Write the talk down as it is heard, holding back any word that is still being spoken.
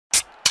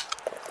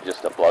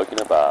just a bloke in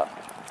a bar.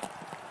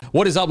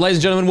 What is up, ladies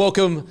and gentlemen?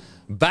 Welcome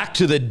back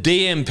to the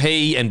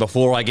DMP. And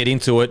before I get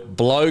into it,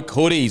 Bloke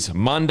hoodies,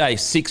 Monday,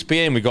 6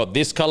 p.m. We've got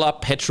this colour,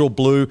 petrol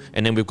blue,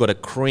 and then we've got a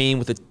cream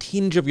with a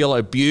tinge of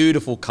yellow.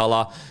 Beautiful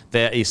colour.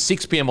 There is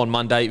 6 p.m. on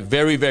Monday.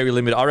 Very, very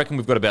limited. I reckon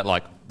we've got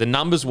about the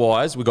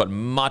numbers-wise, we've got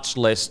much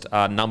less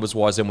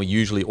numbers-wise than we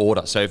usually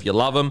order. So if you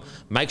love them,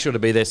 make sure to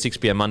be there 6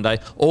 p.m. Monday.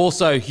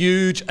 Also,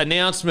 huge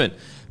announcement.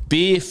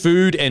 Beer,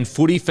 Food and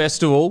Footy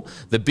Festival.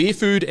 The Beer,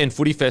 Food and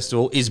Footy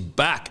Festival is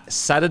back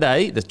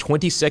Saturday, the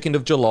 22nd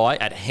of July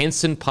at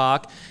Henson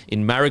Park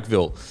in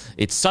Marrickville.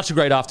 It's such a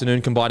great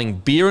afternoon combining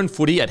beer and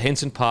footy at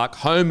Henson Park,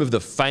 home of the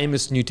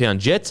famous Newtown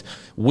Jets.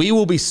 We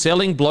will be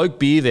selling Bloke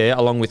beer there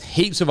along with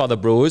heaps of other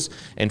brewers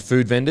and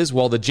food vendors,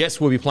 while the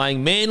Jets will be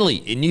playing Manly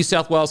in New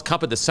South Wales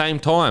Cup at the same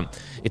time.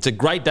 It's a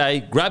great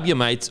day. Grab your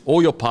mates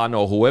or your partner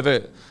or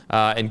whoever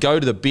and go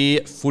to the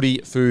Beer, Footy,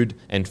 Food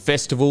and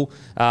Festival.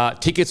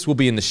 Tickets will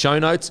be in the show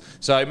notes,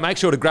 so make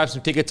sure to grab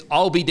some tickets.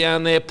 I'll be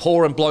down there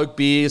pouring Bloke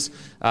beers.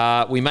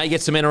 We may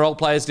get some NRL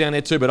players down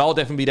there too, but I'll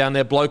definitely be down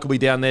there. Bloke will be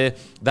down there.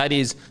 That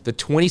is the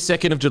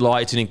 22nd of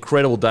July. It's an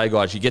incredible day,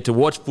 guys. You get to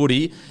watch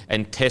footy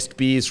and test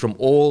beers from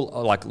all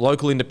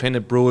local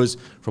independent brewers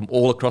from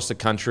all across the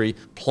country,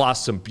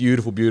 plus some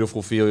beautiful,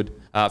 beautiful food.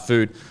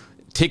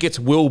 Tickets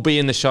will be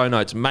in the show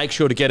notes. Make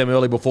sure to get them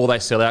early before they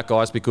sell out,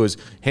 guys, because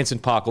Henson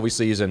Park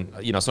obviously isn't,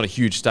 it's not a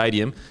huge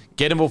stadium.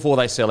 Get them before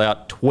they sell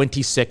out,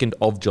 22nd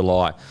of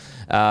July.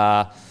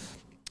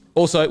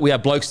 Also, we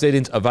have Bloke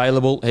Steedings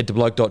available. Head to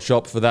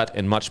bloke.shop for that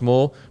and much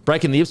more.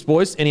 Breaking the Ips,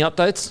 boys. Any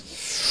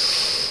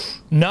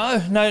updates? No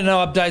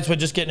updates. We're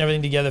just getting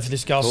everything together for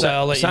this goal. So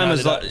I'll let you know.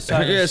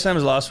 Same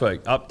as last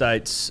week.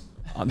 Updates.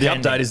 The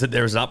update is that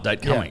there is an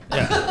update coming.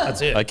 Yeah,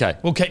 that's it. Okay.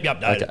 We'll keep you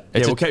updated.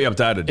 Okay. We'll keep you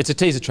updated. It's a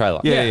teaser trailer.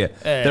 Yeah.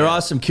 There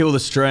are some Kill the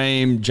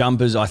Stream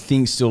jumpers, I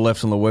think, still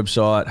left on the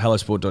website.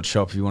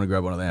 Hellosport.shop if you want to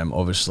grab one of them.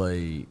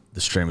 Obviously,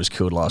 the stream was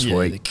killed last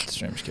week. The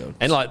stream was killed.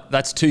 And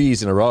that's 2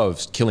 years in a row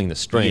of killing the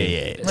stream.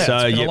 Yeah.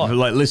 So,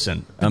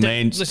 listen,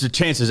 the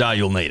chances are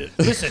you'll need it.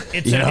 Listen,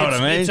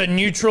 it's a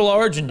neutral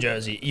origin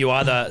jersey. You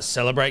either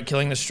celebrate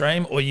killing the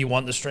stream or you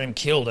want the stream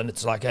killed, and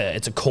it's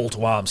a call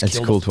to arms. It's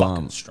a call to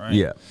arms. Stream.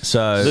 Yeah.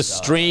 So the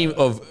stream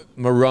of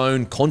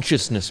Maroon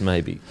consciousness,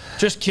 maybe.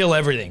 Just kill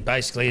everything,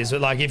 basically. Is it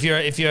like if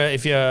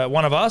you're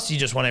one of us, you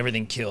just want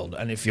everything killed,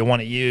 and if you're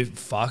one of you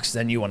fucks,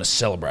 then you want to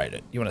celebrate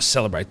it. You want to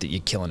celebrate that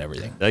you're killing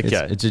everything.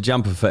 Okay. It's a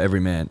jumper for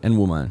every man and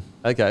woman.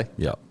 Okay.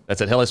 Yeah.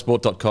 That's at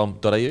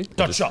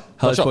hellosport.com.au. .shop.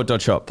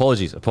 Hellosport.shop.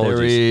 Apologies.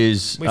 There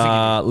is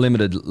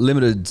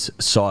limited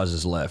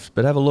sizes left,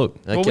 but have a look.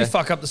 Okay. Well, we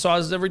fuck up the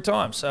sizes every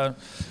time. So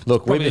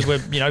look, if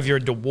you're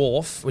a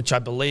dwarf, which I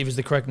believe is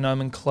the correct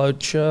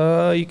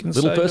nomenclature, you can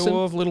say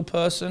dwarf, little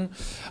person,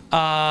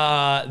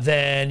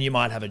 then you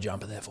might have a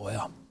jumper there for you.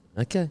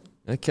 Okay.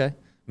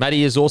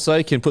 Matty is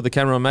also, can put the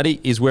camera on Matty,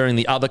 is wearing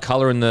the other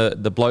colour in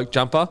the bloke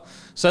jumper.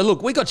 So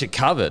look, we got you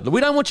covered. We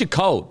don't want you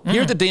cold.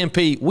 Here at the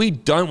DMP, we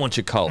don't want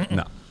you cold.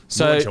 No.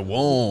 So we want you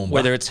warm.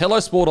 Whether it's Hello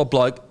Sport or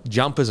Bloke,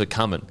 jumpers are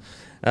coming.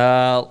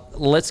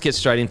 Let's get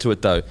straight into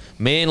it though.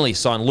 Manly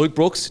signed Luke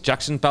Brooks,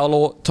 Jackson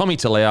Ballor, Tommy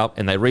Talau,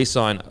 and they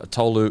re-signed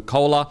Tolu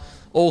Kola.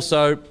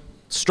 Also,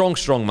 strong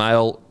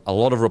mail. A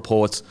lot of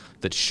reports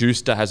that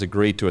Schuster has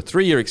agreed to a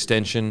 3-year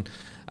extension.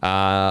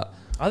 I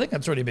think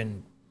that's already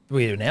been...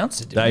 We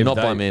announced it, didn't we?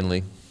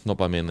 Not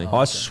by Manly.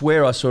 I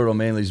swear I saw it on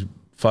Manly's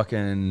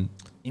fucking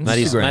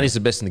Instagram. Matty's the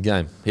best in the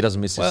game. He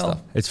doesn't miss this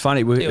stuff. It's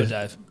funny.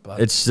 Dave.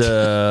 It's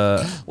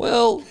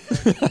well,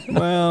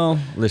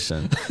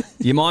 listen.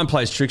 Your mind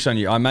plays tricks on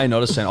you. I may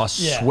not have seen. I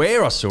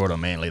swear I saw it on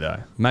Manly though.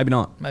 Maybe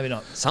not.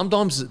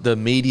 Sometimes the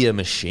media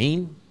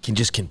machine can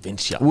just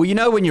convince you. Well, you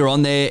know when you're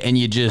on there and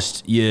you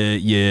just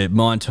your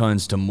mind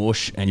turns to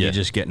mush and you're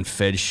just getting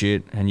fed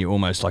shit and you're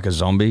almost like a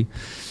zombie.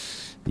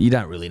 You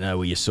don't really know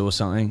where you saw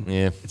something.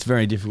 Yeah. It's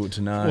very difficult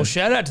to know. Well,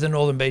 shout out to the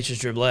Northern Beaches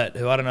driblette,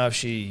 who I don't know if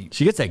she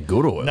gets that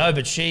good oil. No,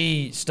 but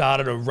she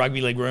started a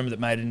rugby league rumour that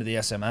made it into the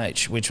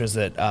SMH, which was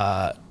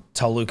that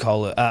Tolu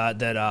Kola,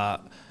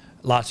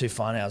 Latu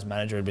Finau's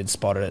manager had been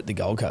spotted at the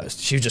Gold Coast.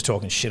 She was just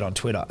talking shit on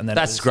Twitter. And then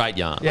that's great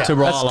yarn. Yeah. To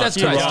rile that's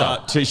great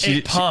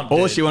stuff.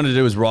 All she wanted to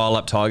do was rile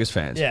up Tigers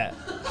fans. Yeah.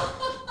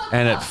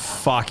 And it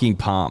fucking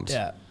pumped.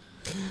 Yeah.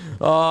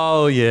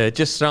 Oh, yeah.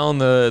 Just throwing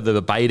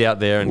the bait out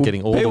there and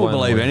getting all the way. People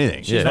believe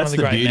anything. Yeah, that's the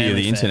beauty of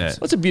the internet.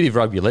 That's the beauty of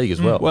rugby league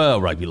as well. Well,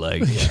 rugby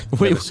league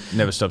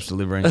never stops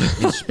delivering in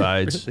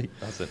spades. Really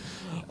does it.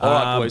 All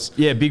right, boys.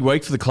 Yeah, big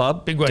week for the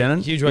club. Big week.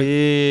 Denon. Huge week.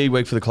 Big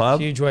week for the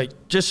club. Huge week.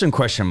 Just some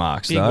question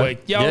marks, big though.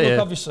 Week. Yeah,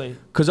 look, obviously.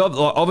 Because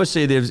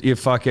obviously you're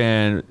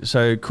fucking...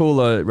 So,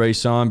 Cooler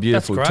re-signed,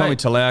 beautiful. That's great.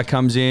 Tommy Talau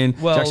comes in.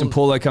 Well, Jackson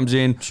Paulo comes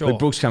in. Sure. Luke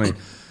Brooks come in.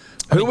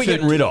 Who are we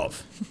getting rid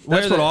of?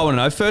 That's what I want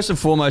to know. First and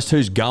foremost,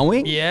 who's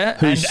going? Yeah.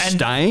 Who's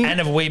staying? And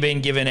have we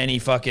been given any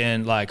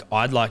fucking, like,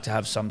 I'd like to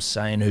have some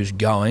say in who's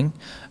going.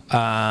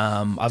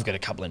 I've got a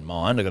couple in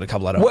mind. I've got a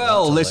couple I don't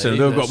Well, want to listen,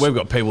 leave. we've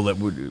got people that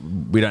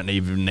we don't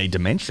even need to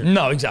mention.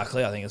 No,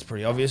 exactly. I think it's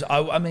pretty obvious.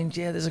 I mean,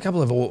 yeah, there's a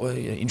couple of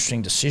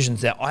interesting decisions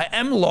there. I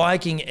am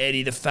liking,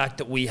 Eddie, the fact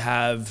that we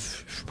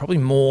have probably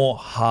more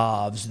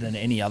halves than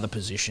any other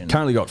position.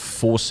 Currently got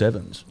 4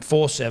 sevens.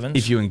 4 sevens.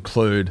 If you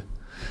include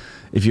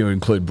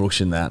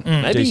Brooks in that.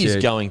 Maybe he's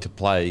going to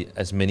play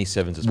as many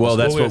sevens as possible. Well,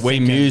 that's what we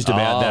mused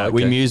about. Oh, that okay.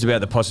 we mused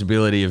about the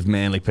possibility of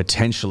Manly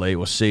potentially,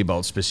 or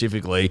Seabold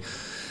specifically.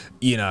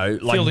 You know,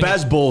 like Fielding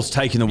Bazball's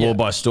taking the world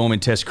by storm in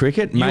Test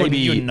cricket. Maybe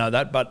you wouldn't know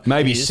that, but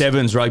maybe he is.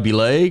 sevens rugby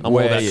league. I'm all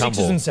about Sixes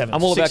Cumball. and sevens.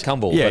 I'm all about Six-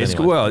 Cumball. Yeah, but it's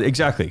anyway. well,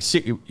 exactly.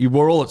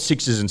 We're all at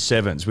 6s and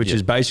 7s, which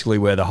is basically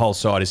where the whole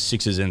side is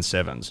 6s and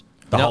 7s.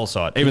 The whole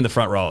side, even the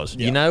front rowers.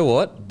 You know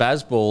what?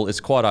 Bazball is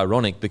quite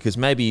ironic because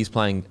maybe he's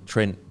playing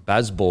Trent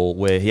Bazball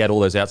where he had all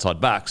those outside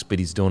backs, but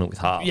he's doing it with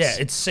halves. Yeah,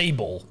 it's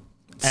Seaball.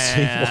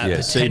 Yeah,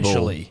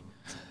 Potentially.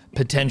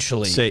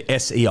 Potentially.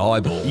 SEI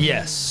ball.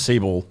 Yes.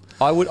 Seaball.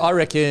 I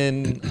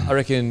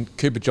reckon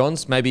Cooper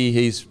Johns. Maybe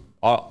he's.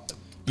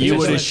 You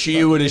would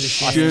I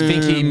assume.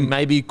 think he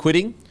may be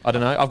quitting. I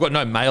don't know. I've got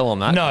no mail on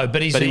that. No,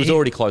 but he was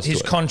already close to it.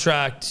 His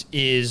contract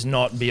is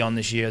not beyond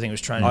this year. I think it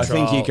was training I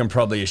trial. think you can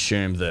probably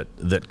assume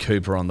that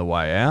Cooper on the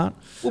way out.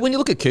 Well, when you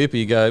look at Cooper,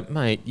 you go,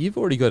 mate, you've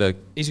already got a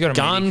He's got a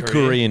gun media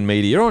career career. in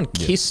media. You're on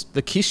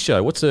the Kiss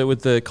show. What's it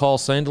with the Kyle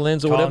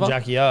Sanderlands or Kyle whatever? and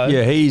Jackie O.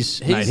 Yeah, he's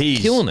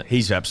killing it.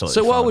 He's absolutely.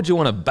 So why fine. would you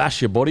want to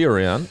bash your body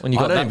around when you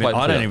got that?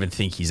 I don't even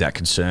think he's that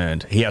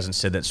concerned. He hasn't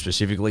said that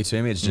specifically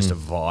to me. It's just a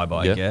vibe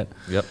I get.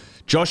 Yep.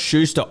 Josh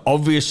Schuster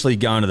obviously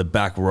going to the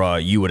back row.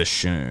 You would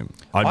assume.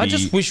 I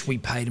just wish we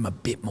paid him a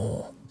bit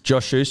more.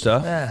 Josh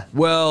Schuster. Yeah.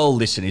 Well,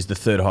 listen, he's the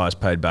 3rd highest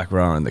paid back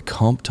rower in the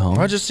comp, Tom.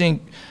 I just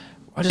think.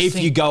 If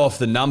you go off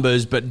the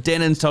numbers, but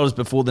Denon's told us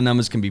before the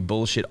numbers can be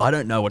bullshit. I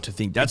don't know what to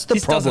think. That's the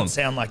this problem. doesn't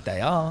sound like they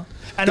are.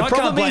 And The I can't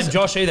problem blame is-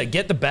 Josh either.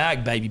 Get the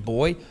bag, baby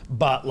boy.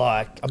 But,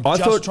 like, I'm I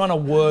just thought- trying to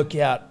work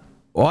out.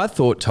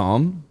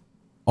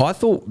 I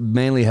thought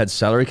Manly had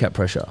salary cap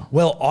pressure.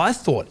 Well, I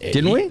thought, Eddie,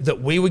 Didn't we?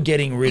 that we were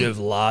getting rid of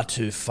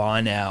Latu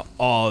Finau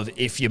of,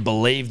 if you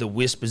believe the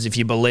whispers, if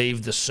you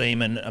believe the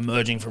semen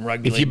emerging from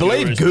rugby If league you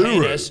believe guru's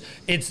Guru. penis,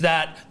 it's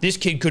that this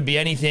kid could be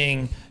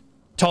anything.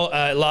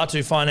 Latu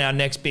Finau,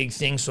 next big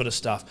thing sort of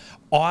stuff.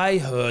 I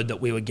heard that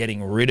we were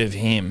getting rid of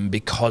him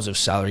because of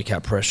salary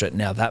cap pressure.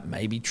 Now, that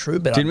may be true,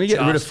 but Didn't we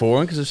get rid of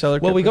Foran because of salary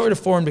cap Well, we got pressure? rid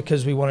of Foran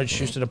because we wanted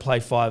Schuster to play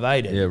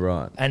 5'8". Yeah,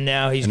 right. And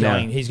now he's And now-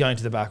 going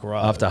to the back row.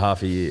 After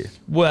half a year.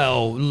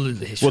 Well, The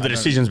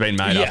decision's been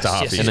made Yes, after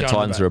half yes, a And year. the He's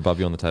going Titans back. are above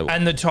you on the table.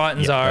 And the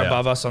Titans are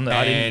above us on the.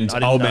 I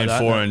didn't old know man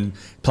that, Foran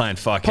playing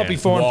fucking Poppy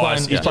Foran Wise. playing-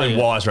 He's yeah. playing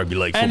Wise rugby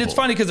league football. And it's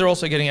funny because they're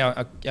also getting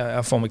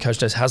our former coach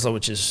Des Hasler,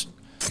 which is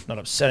not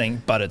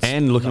upsetting, but it's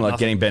And looking not like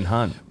nothing. getting Ben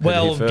Hunt.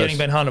 Well, getting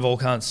Ben Hunt of all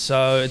cunts.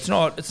 So it's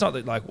not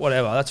that, like,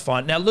 whatever. That's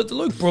fine. Now, look, the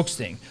Luke Brooks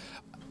thing.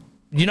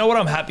 You know what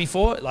I'm happy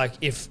for? Like,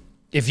 if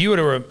you were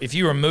to if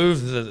you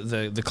remove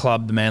the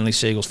club, the Manly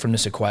Seagulls, from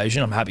this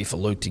equation, I'm happy for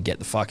Luke to get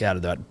the fuck out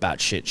of that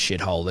batshit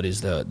shithole that is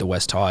the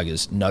West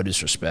Tigers. No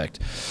disrespect.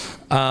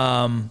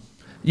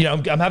 You know,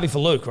 I'm happy for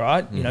Luke,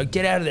 right? You know,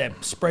 get out of there,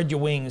 spread your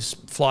wings,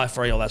 fly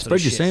free, all that sort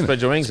of Spread your shit. semen.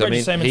 Spread your wings. Spread I your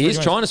mean, semen, he spread is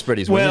your trying wings. to spread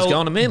his wings. He's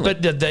going to Manly.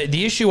 But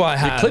the issue I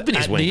have, clipping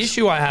his and wings. the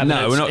issue I have, No,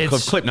 and we're not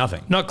it's- clip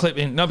nothing. not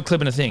clipping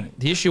a thing.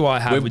 The issue I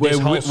have with this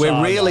whole We're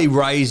saga- really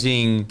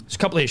raising There's a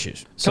couple of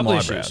issues. some Couple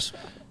of eyebrows. issues.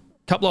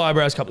 Couple of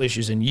eyebrows, couple of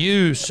issues, and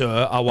you, sir,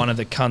 are one of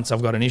the cunts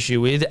I've got an issue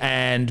with,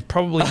 and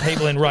probably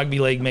people in rugby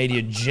league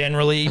media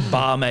generally,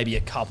 bar maybe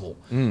a couple.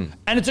 And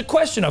it's a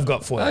question I've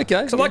got for you. Okay,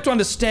 Because I'd like to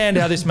understand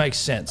how this makes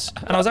sense.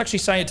 And I was actually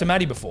saying it to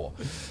Maddie before.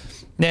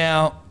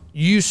 Now,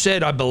 you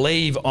said, I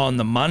believe, on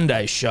the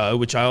Monday show,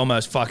 which I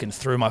almost fucking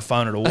threw my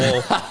phone at a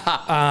wall,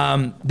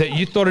 that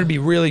you thought it'd be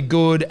really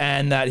good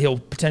and that he'll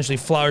potentially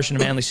flourish in a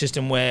Manly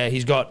system where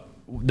he's got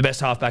the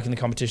best halfback in the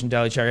competition,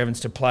 Daly Cherry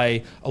Evans, to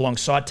play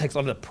alongside, takes a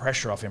lot of the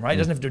pressure off him, right? He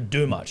doesn't have to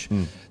do much.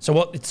 So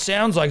what it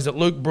sounds like is that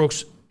Luke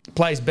Brooks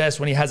plays best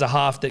when he has a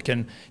half that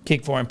can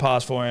kick for him,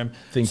 pass for him,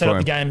 Think set for up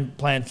him. the game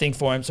plan, think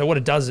for him. So what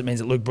it does is it means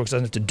that Luke Brooks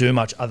doesn't have to do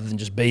much other than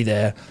just be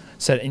there,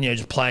 and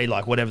just play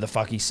like whatever the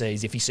fuck he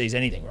sees, if he sees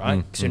anything, right?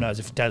 Because who knows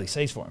if Daly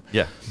sees for him.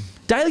 Yeah.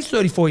 Daly's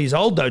 34 years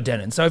old though,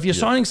 Denon. So if you're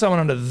signing someone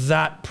under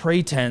that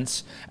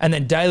pretense and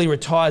then Daly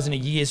retires in a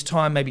year's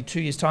time, maybe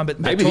 2 years' time, but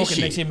Maybe talking this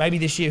year. next year, maybe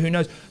this year, who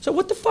knows? So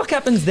what the fuck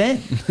happens then?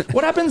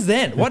 What happens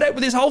then? What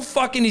this whole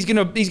fucking he's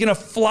gonna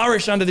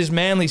flourish under this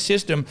Manly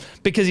system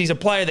because he's a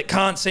player that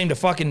can't seem to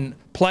fucking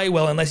play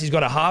well unless he's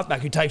got a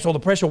halfback who takes all the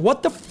pressure.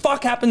 What the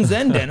fuck happens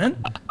then,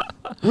 Denon?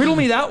 Riddle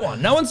me that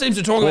one. No one seems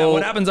to talk about Well-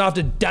 what happens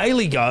after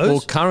Daly goes.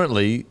 Well,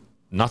 currently,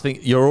 nothing.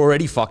 You're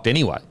already fucked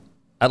anyway.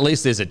 At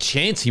least there's a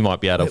chance he might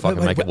be able to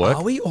fucking make it work.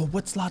 Are we or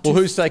what's Latu? Well,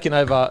 who's taken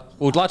over?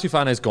 Well, Latu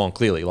Fane's gone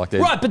clearly. Like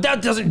there's, right, but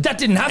that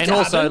didn't have and to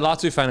also happen.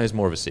 Latu Fane is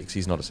more of a 6.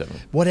 He's not a 7.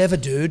 Whatever,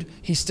 dude.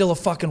 He's still a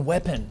fucking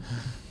weapon.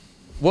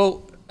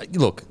 Well,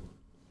 look,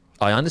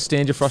 I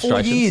understand your 4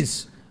 frustrations.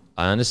 years.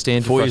 I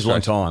understand your 4 years,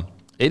 long frustration. time.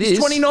 He's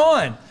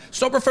 29.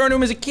 Stop referring to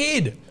him as a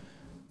kid.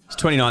 He's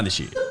 29 this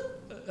year.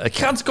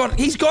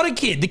 He's got a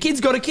kid. The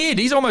kid's got a kid.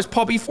 He's almost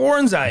Poppy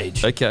Foran's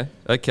age. Okay.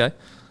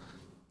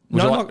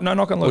 No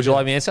knock on Luke. Would you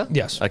like me to answer?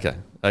 Yes.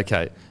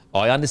 Okay.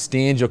 I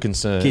understand your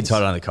concerns. Kid's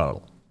hot under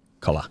the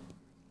collar.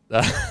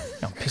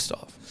 I'm pissed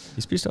off.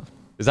 He's pissed off.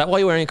 Is that why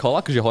you're wearing a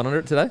collar? Because you're hot under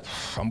it today?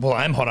 Well,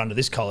 I am hot under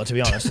this collar, to be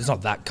honest. It's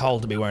not that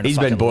cold to be wearing a He's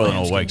fucking been boiling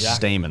all lambskin week, jacket.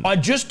 steaming. I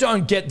just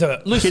don't get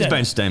the... Listen. Kid's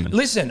been steaming.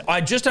 Listen,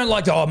 I just don't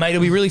like the, oh, mate,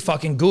 it'll be really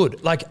fucking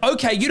good. Like,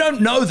 okay, you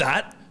don't know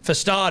that, for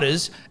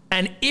starters.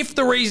 And if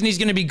the reason he's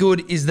going to be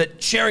good is that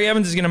Cherry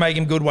Evans is going to make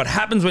him good, what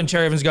happens when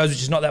Cherry Evans goes,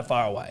 which is not that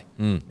far away.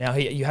 Now,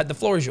 you had the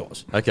floor is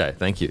yours. Okay,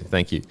 thank you.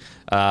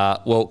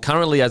 Well,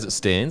 currently as it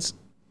stands,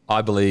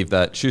 I believe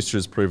that Schuster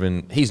has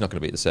proven he's not going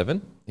to be the 7.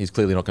 He's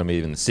clearly not going to be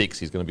even the 6.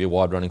 He's going to be a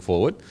wide running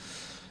forward.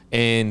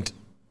 And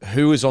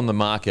who is on the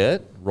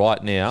market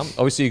right now?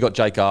 Obviously, you've got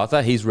Jake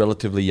Arthur. He's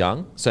relatively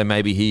young. So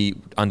maybe he,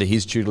 under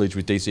his tutelage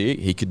with DCE,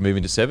 he could move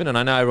into 7. And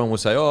I know everyone will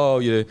say, oh,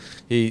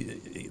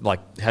 he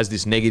like has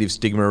this negative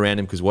stigma around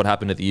him because what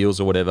happened at the Eels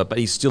or whatever, but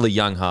he's still a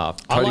young half.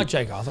 I like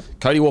Jake Arthur.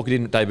 Cody Walker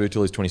didn't debut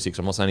till he's 26.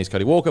 I'm not saying he's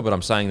Cody Walker, but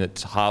I'm saying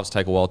that halves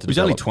take a while to He's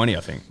develop. only 20, I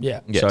think.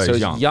 Yeah. So he's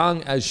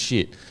young as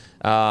shit.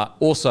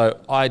 Also,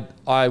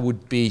 I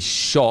would be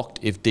shocked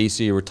if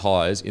DC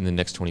retires in the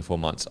next 24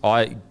 months.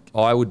 I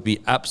would be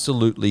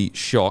absolutely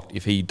shocked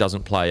if he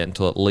doesn't play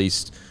until at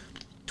least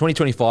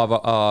 2025.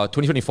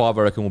 2025,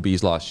 I reckon, will be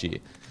his last year.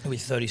 He'll be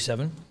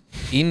 37.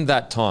 In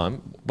that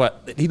time,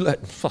 but he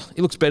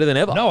looks better than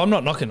ever. No, I'm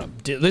not knocking him.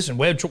 Listen,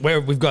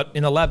 we've got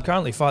in the lab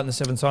currently fighting the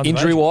 7 signs.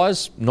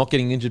 Injury-wise, not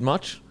getting injured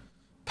much.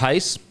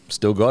 Pace,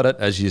 still got it,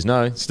 as you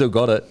know. Still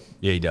got it.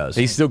 Yeah, he does.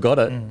 He's still got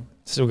it.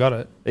 Still got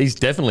it. He's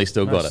definitely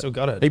still got it. Still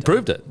got it. He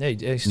proved it. Yeah,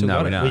 he still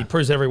got it. No. Well, he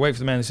proves every week for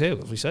the Manly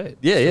Seagulls. We say it.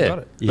 Yeah, Still yeah. got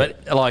it.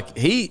 But like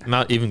he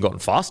might even gotten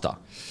faster.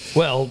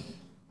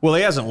 Well,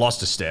 he hasn't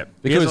lost a step.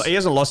 Because- He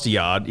hasn't lost a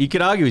yard. You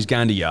could argue he's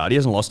gained a yard. He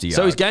hasn't lost a yard.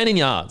 So he's gaining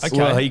yards.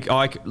 Okay.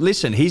 Well,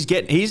 listen, he's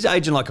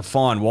aging like a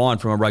fine wine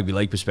from a rugby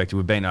league perspective.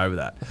 We've been over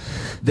that.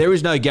 There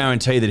is no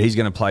guarantee that he's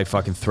going to play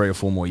fucking 3 or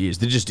 4 more years.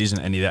 There just isn't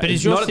any of that. but is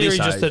It's your not at theory this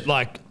just age. that,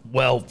 like,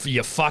 well,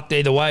 you're fucked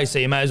either way, so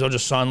you may as well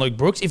just sign Luke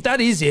Brooks? If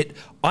that is it,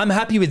 I'm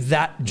happy with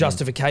that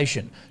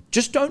justification.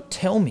 Just don't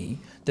tell me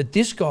that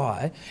this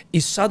guy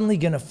is suddenly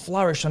going to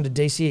flourish under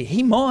DCE.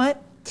 He might,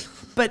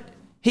 but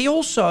he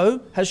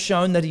also has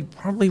shown that he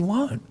probably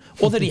won't,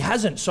 or that he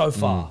hasn't so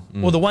far.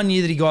 Or the one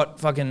year that he got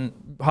fucking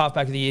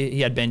halfback of the year,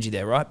 he had Benji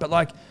there, right? But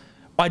like,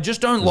 I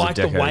just don't like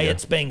the decade way ago.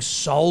 it's being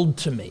sold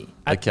to me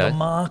at the Okay.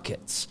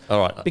 markets.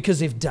 All right.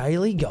 Because if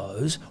Daly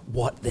goes,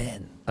 what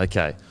then?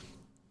 Okay.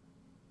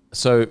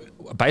 So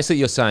basically,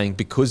 you're saying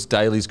because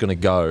Daly's going to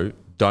go,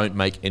 don't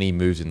make any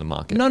moves in the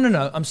market.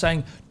 No. I'm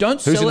saying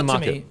don't Who's sell in it the to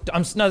me.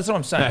 market? No, that's what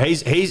I'm saying. No,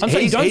 he's I'm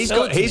saying don't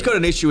sell it to me. got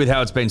an issue with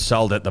how it's been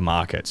sold at the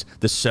markets,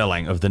 the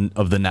selling of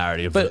the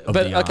narrative. But of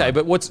the yarn. okay,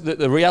 but what's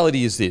the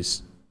reality is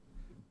this: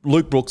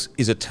 Luke Brooks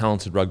is a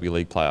talented rugby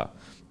league player.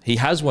 He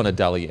has won a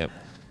Dally M.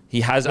 He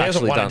hasn't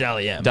won a done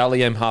Dally M.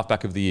 Dally M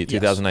halfback of the year,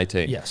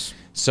 2018. Yes.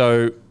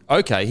 So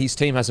okay, his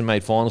team hasn't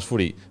made finals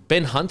footy.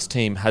 Ben Hunt's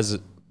team has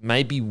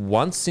maybe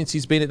once since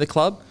he's been at the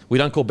club. We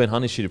don't call Ben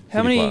Hunt a shit.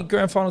 How many player.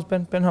 grand finals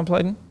Ben Hunt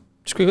played in?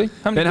 Just quickly.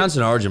 How many? Ben Hunt's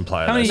an Origin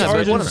player. How many though, No, so but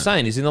Origin- what I'm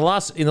saying is, in the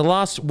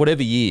last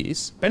whatever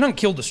years, Ben Hunt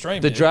killed the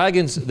stream. the dude.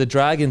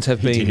 Dragons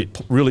have been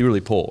did. really,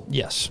 really poor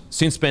Yes.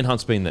 since Ben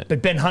Hunt's been there.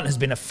 But Ben Hunt has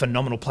been a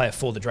phenomenal player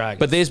for the Dragons.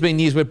 But there's been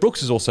years where Brooks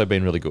has also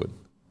been really good.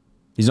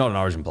 he's not an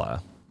Origin player.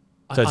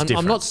 So it's different.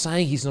 I'm not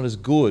saying he's not as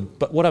good,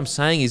 but what I'm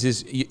saying is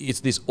it's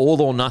this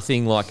all or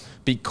nothing, like,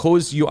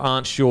 because you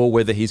aren't sure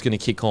whether he's going to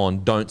kick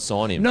on, don't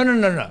sign him.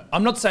 No.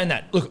 I'm not saying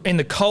that. Look, in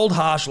the cold,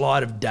 harsh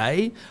light of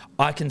day,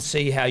 I can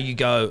see how you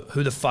go,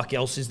 who the fuck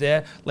else is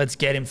there? Let's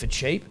get him for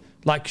cheap.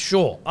 Like,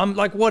 sure. I'm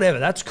like, whatever,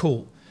 that's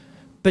cool.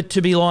 But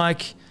to be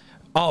like,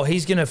 oh,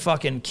 he's going to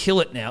fucking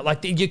kill it now.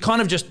 Like, you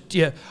kind of just,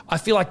 I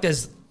feel like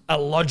there's a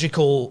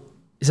logical,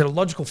 is it a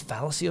logical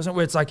fallacy or something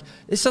where it's like,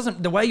 this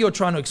doesn't, the way you're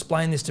trying to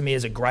explain this to me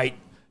as a great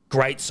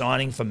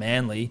signing for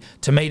Manly,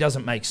 to me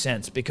doesn't make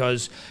sense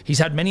because he's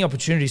had many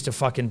opportunities to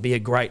fucking be a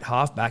great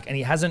halfback and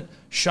he hasn't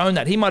shown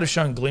that. He might have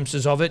shown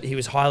glimpses of it. He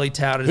was highly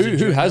touted as a Who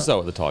junior. has, though,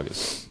 at the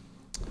Tigers?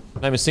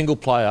 Name a single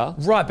player.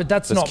 Right, but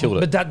that's not, killed it.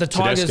 but that the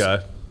Tigers,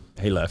 Tedesco,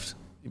 he left.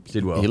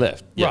 Did well. He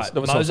left. Yes, Right, that's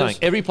what I'm Moses. saying.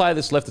 Every player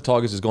that's left the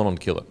Tigers has gone on to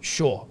kill it.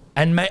 sure.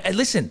 And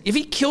listen, if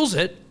he kills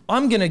it,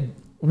 I'm going to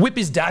whip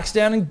his dacks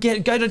down and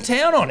go to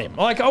town on him.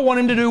 Like, I want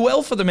him to do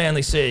well for the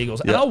Manly Sea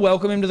Eagles, and Yeah. I'll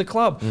welcome him to the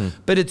club.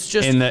 But it's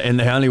just In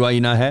the only way you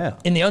know how.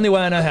 in the only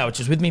way I know how, which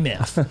is with me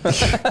mouth.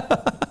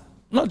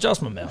 Not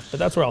just my mouth, but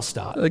that's where I'll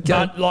start.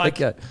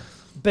 But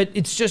but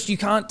it's just, you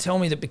can't tell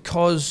me that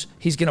because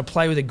he's going to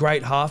play with a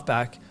great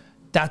halfback,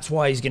 that's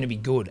why he's going to be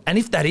good. And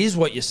if that is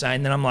what you're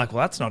saying, then I'm like,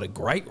 well, that's not a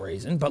great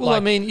reason. But Well, like,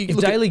 I mean, you if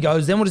look at- Daly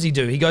goes, then what does he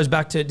do? He goes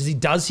back to,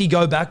 does he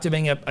go back to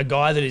being a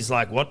guy that is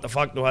like, what the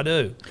fuck do I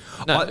do?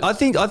 I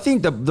think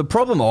the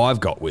problem I've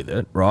got with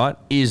it, right,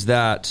 is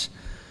that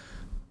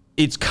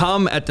it's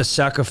come at the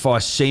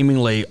sacrifice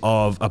seemingly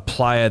of a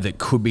player that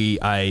could be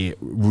a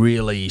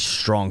really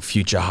strong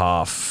future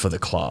half for the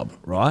club,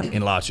 right?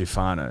 In Latu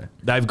Fanu.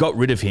 They've got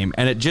rid of him.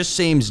 And it just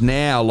seems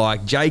now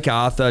like Jake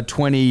Arthur,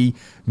 20,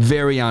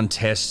 very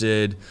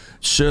untested,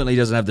 certainly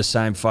doesn't have the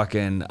same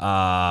fucking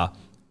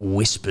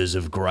whispers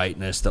of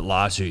greatness that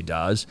Latu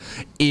does.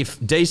 If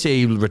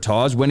DC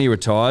retires, when he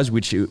retires,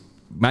 which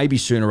may be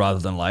sooner rather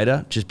than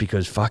later, just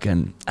because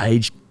fucking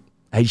age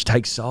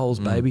takes souls,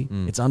 baby.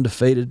 It's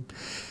undefeated.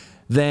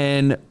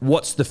 Then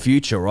what's the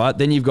future, right?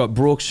 Then you've got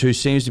Brooks, who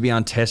seems to be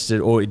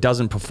untested or it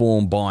doesn't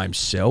perform by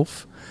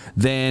himself.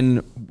 Then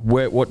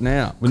what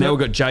now? Well, now we've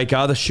got Jake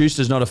Arthur.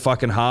 Schuster's not a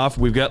fucking half.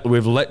 We've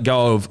let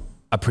go of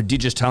a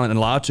prodigious talent in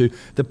Latu.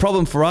 The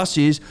problem for us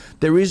is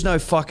there is no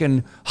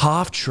fucking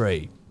half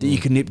tree that you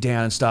can nip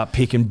down and start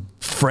picking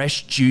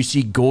fresh,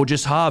 juicy,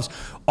 gorgeous halves.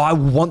 I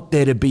want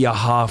there to be a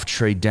half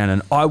tree,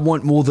 Dannon. I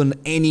want more than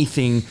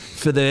anything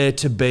for there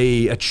to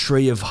be a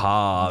tree of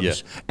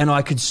halves, and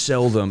I could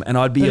sell them, and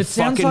I'd be a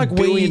fucking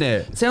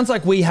billionaire. It sounds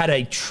like we had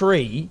a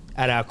tree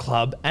at our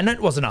club, and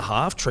it wasn't a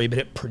half tree,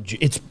 but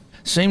it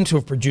seemed to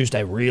have produced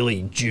a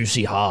really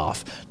juicy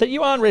half that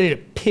you aren't ready to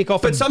pick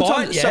off and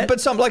bite yet.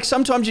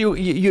 Sometimes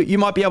you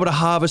might be able to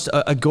harvest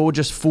a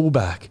gorgeous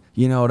fullback.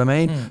 You know what I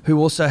mean? Who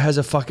also has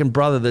a fucking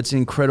brother that's an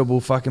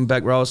incredible fucking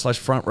back rower /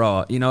 front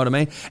rower. You know what I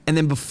mean? And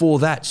then before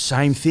that,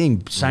 same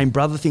thing, same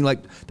brother thing. Like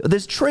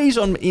there's trees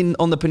on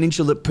the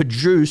peninsula that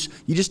produce.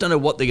 You just don't know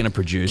what they're going to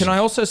produce. Can I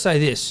also say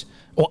this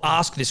or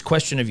ask this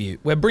question of you?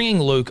 We're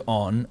bringing Luke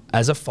on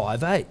as a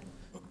 5'8".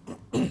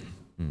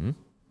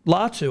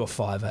 Latu a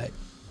 5'8".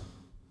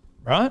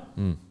 Right?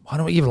 Why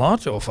don't we give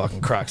Latu a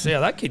fucking crack? See how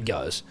that kid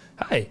goes.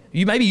 Hey,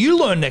 maybe you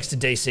learn next to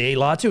DCE,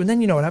 Latu, and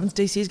then you know what happens?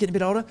 DCE's getting a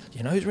bit older.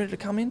 You know who's ready to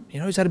come in? You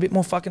know who's had a bit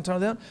more fucking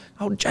time down?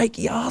 Oh,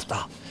 Jakey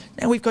Arthur.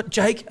 Now we've got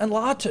Jake and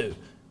Latu.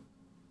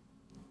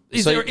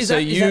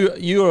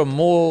 You are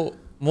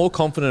more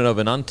confident of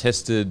an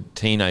untested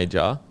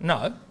teenager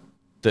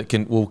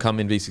that will come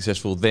in and be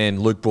successful than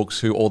Luke Brooks,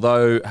 who,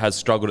 although has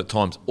struggled at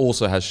times,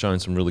 also has shown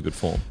some really good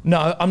form.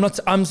 No, I'm not.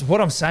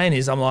 What I'm saying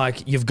is, I'm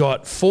like, you've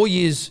got 4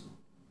 years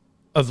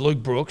of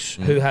Luke Brooks,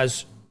 who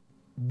has,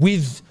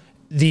 with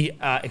the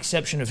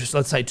exception of,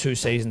 let's say, 2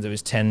 seasons of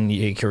his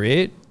 10-year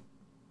career,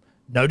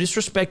 no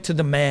disrespect to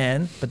the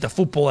man, but the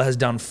footballer has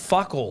done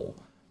fuck all.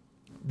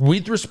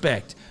 With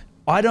respect,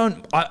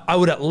 I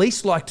would at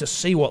least like to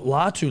see what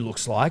Latu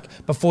looks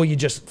like before you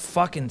just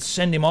fucking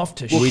send him off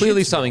to shit. Well,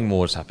 clearly something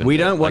more has happened. We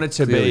don't want it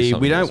to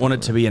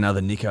be another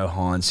Nico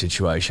Hines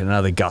situation,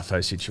 another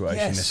Gutho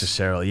situation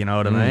necessarily. You know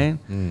what I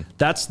mean?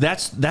 That's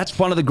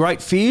one of the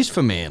great fears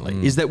for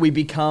Manly is that we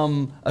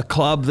become a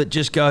club that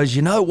just goes,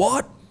 you know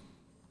what?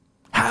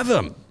 Have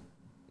them.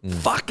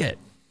 Fuck it.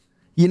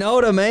 You know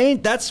what I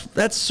mean? That's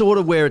sort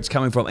of where it's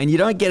coming from. And you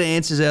don't get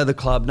answers out of the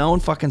club. No one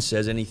fucking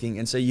says anything.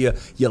 And so you're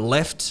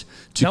left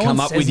to come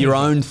up with your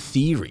own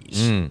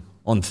theories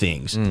on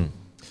things.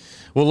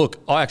 Well, look,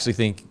 I actually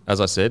think, as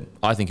I said,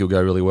 I think he'll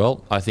go really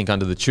well. I think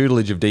under the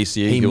tutelage of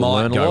DCE, he'll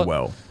learn a lot.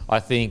 Well. I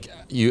think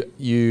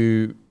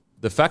the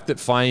fact that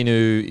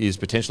Fainu is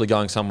potentially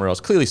going somewhere else,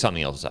 clearly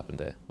something else has happened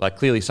there. Like,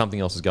 clearly something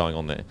else is going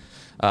on there.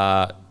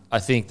 I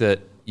think that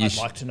I'd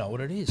like to know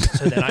what it is.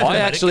 So then I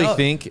actually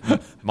think,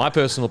 my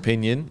personal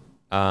opinion,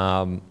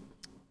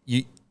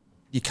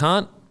 you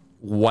can't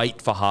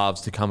wait for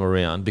halves to come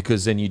around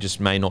because then you just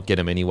may not get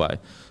them anyway.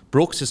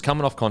 Brooks is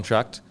coming off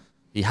contract.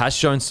 He has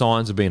shown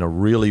signs of being a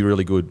really,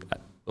 really good,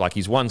 like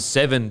he's won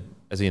 7,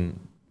 as in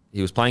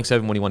he was playing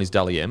 7 when he won his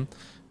Dally M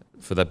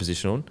for that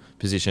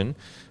position,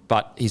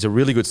 but he's a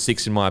really good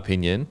 6 in my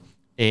opinion.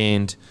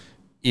 And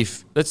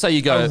if, let's say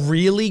you go... A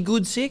really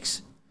good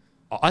 6?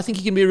 I think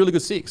he can be a really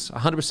good 6,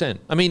 100%.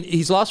 I mean,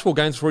 his last 4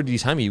 games before he did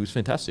his hammy, he was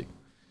fantastic.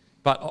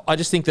 But I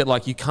just think that,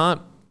 like, you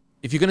can't...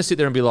 If you're going to sit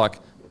there and be like...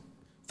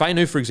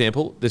 Fainu, for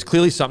example, there's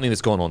clearly something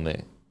that's gone on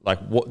there. Like,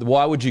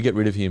 why would you get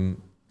rid of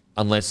him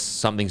unless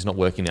something's not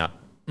working out?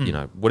 You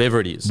know,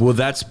 whatever it is. Well,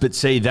 that's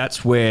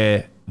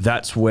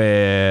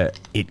where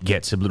it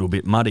gets a little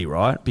bit muddy,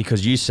 right?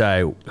 Because you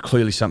say,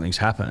 clearly something's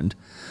happened.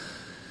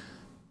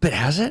 But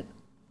has it?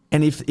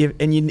 And if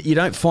you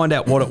don't find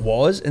out what it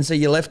was, and so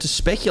you're left to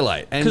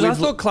speculate. Because I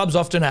thought clubs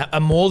often are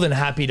more than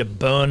happy to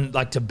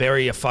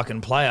bury a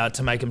fucking player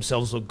to make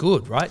themselves look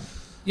good, right?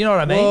 You know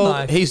what I mean? Well,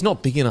 like, he's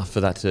not big enough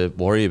for that to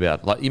worry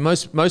about. Like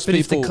most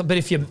people. But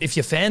if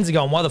your fans are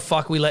going, why the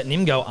fuck are we letting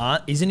him go?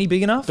 Isn't he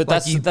big enough? But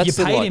like you're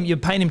paying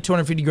him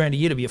 $250,000 a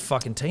year to be a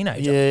fucking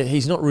teenager. Yeah,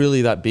 he's not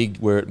really that big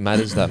where it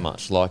matters that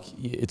much. Like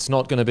it's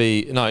not going to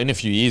be in a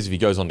few years if he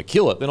goes on to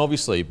kill it, then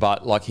obviously.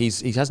 But like he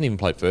hasn't even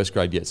played first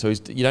grade yet, so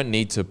you don't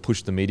need to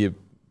push the media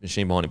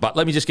machine behind him. But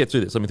let me just get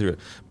through this.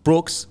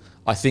 Brooks,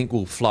 I think,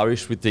 will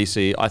flourish with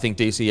DC. I think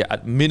DC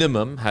at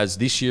minimum has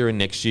this year and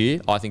next year.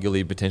 I think he'll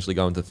even potentially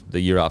go into the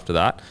year after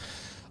that.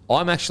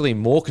 I'm actually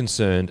more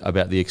concerned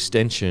about the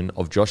extension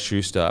of Josh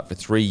Schuster for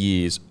 3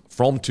 years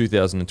from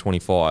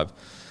 2025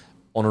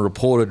 on a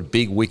reported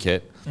big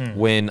wicket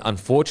when,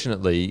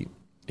 unfortunately,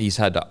 He's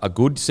had a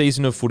good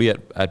season of footy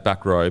at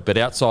back row, but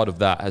outside of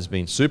that has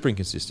been super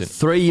inconsistent.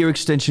 3-year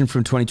extension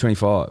from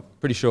 2025.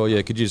 Pretty sure,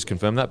 yeah. Could you just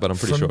confirm that? But I'm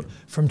pretty sure.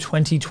 From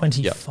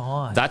 2025.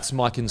 Yeah. That's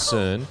my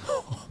concern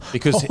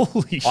because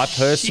Holy I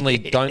personally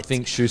shit. don't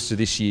think Schuster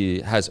this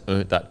year has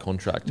earned that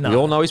contract. No. We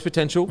all know his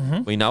potential.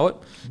 We know it.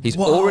 He's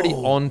already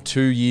on 2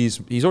 years.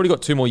 He's already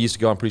got 2 more years to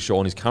go, I'm pretty sure,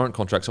 on his current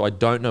contract. So I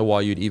don't know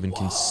why you'd even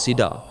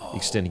consider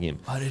extending him.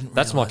 I didn't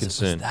That's my realise it was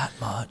concern. that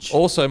much.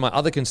 Also, my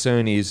other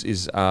concern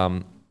is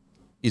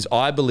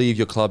I believe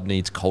your club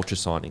needs culture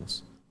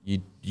signings.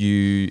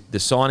 The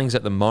signings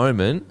at the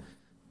moment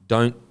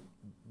don't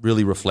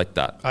really reflect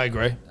that. I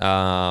agree.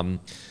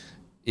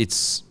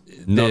 It's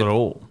Not at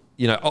all.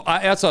 You know,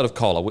 outside of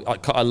Kohler,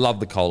 I love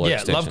the Kohler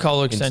extension. love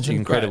Kohler extension. It's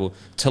incredible.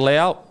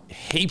 Talau,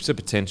 heaps of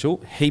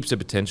potential.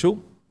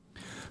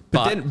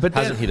 But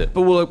hasn't hit it.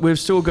 But we've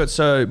still got,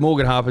 so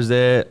Morgan Harper's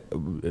there.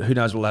 Who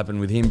knows what will happen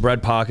with him?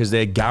 Brad Parker's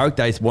there. Garrick,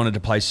 they wanted to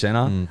play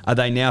centre. Are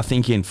they now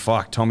thinking,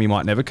 fuck, Tommy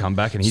might never come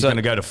back and he's going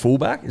to go to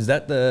fullback? Is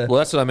that the... Well,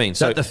 that's what I mean. Is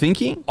that the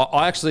thinking?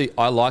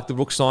 I like the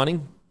Brooks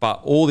signing,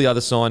 but all the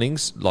other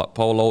signings, like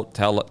Polo,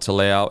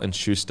 Talau and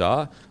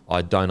Schuster,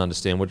 I don't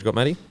understand. What you got,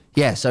 Matty?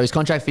 Yeah, so his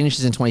contract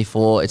finishes in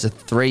 24. It's a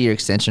 3-year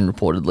extension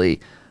reportedly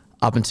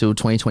up until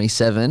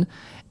 2027.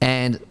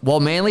 And while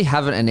Manly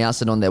haven't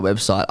announced it on their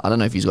website, I don't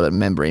know if he's got a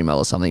member email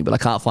or something, but I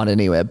can't find it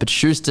anywhere. But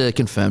Schuster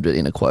confirmed it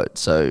in a quote,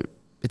 so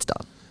it's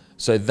done.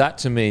 So that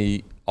to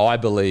me, I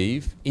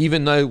believe,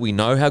 even though we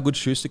know how good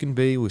Schuster can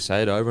be, we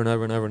say it over and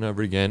over and over and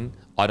over again,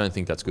 I don't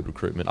think that's good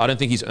recruitment. I don't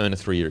think he's earned a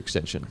 3-year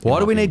extension. Why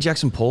do we need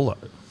Jackson Paulo?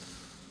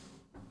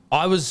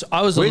 I was.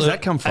 Where's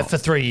that come from? For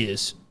 3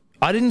 years.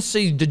 I didn't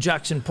see the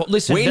Jackson.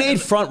 Listen, We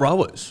need front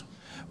rowers.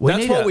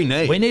 That's what we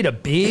need. We need a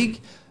big,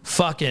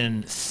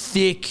 fucking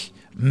thick,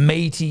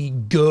 meaty,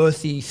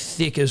 girthy,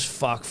 thick as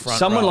fuck front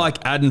Someone row. like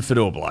Aden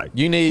Fedor-Blake.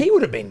 You need... He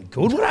would have been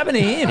good. What happened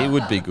to him? He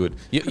would be good.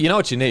 You know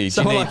what you need?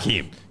 Someone you need, like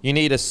him. You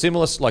need a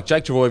similar, like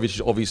Jake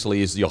Trbojevic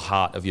obviously is your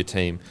heart of your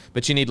team,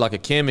 but you need like a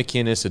Cam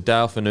McInnes, a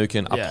Dale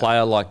Finucane, a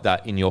player like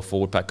that in your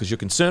forward pack, because your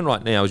concern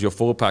right now is your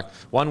forward pack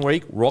 1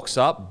 week rocks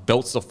up,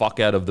 belts the fuck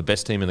out of the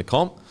best team in the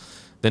comp.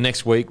 The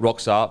next week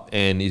rocks up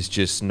and is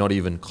just not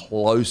even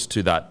close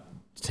to that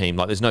team.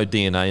 Like there's no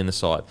DNA in the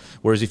side.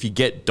 Whereas if you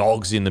get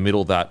dogs in the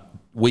middle that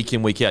week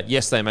in, week out,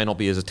 yes, they may not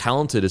be as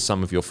talented as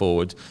some of your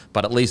forwards,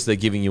 but at least they're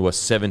giving you a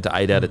 7 to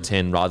 8 out of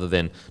 10 rather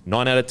than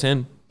 9 out of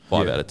 10,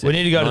 5 out of 10. We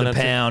need to go to 9 the out of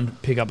 10.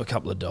 pound, pick up a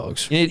couple of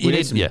dogs. You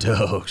need some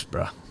dogs,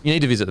 bro. You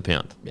need to visit the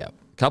pound. Yeah.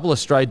 A couple of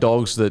stray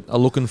dogs that are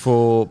looking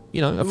for,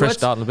 a fresh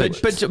start on the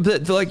beach.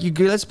 But like,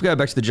 let's go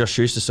back to the Josh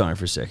Schuster signing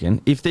for a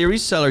second. If there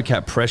is salary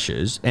cap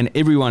pressures, and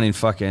everyone in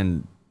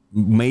fucking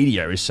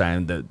media is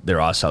saying that there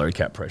are salary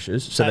cap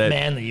pressures, so At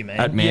Manly, you mean?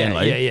 At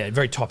Manly, Yeah.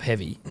 Very top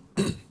heavy.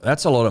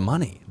 that's a lot of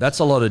money. That's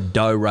a lot of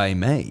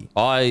do-re-mi.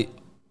 Do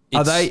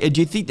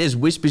you think there's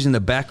whispers in the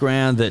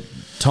background that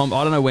I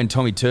don't know when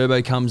Tommy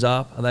Turbo comes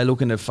up, are they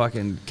looking to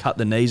fucking cut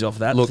the knees off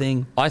that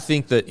thing? I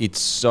think that it's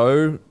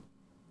so,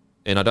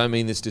 and I don't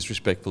mean this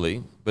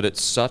disrespectfully, but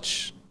it's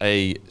such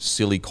a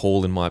silly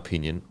call in my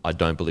opinion. I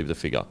don't believe the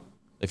figure.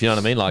 If you know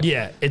what I mean? Like,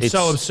 Yeah, it's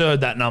so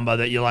absurd, that number,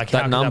 that you're like, how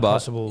that could number, that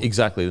possible?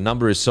 exactly. The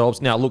number is so.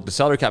 Now, look, the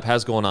salary cap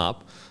has gone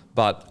up,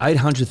 but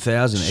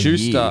 800,000 a year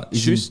Schuster-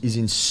 is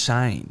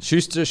insane.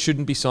 Schuster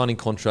shouldn't be signing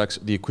contracts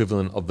the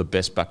equivalent of the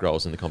best back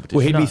rowers in the competition.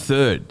 Well, he'd be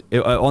third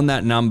on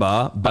that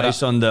number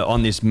based on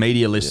this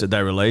media list that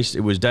they released. It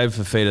was David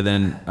Fafita,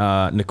 then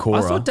Nakora.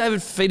 I thought David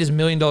Fafita's $1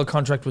 million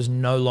contract was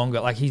no longer,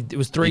 like it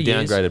was 3 he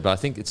years. downgraded, but I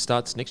think it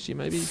starts next year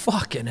maybe.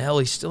 Fucking hell,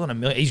 he's still on $1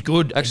 million. He's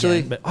good, Actually,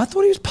 again, but I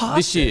thought he was past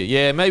This year,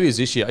 yeah, maybe it's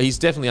this year. He's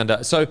definitely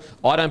under. So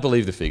I don't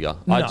believe the figure.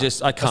 I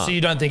can't. So you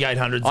don't think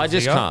 800? I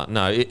just can't.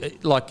 No,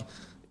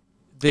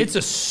 It's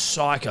a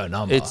psycho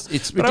number. It's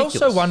ridiculous. But I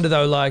also wonder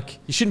though, like,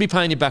 you shouldn't be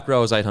paying your back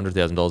rowers $800,000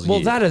 a year. well,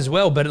 that as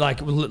well, but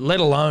like, let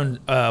alone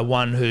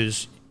one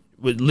who's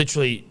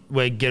literally he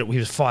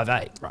was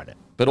 5'8" right now.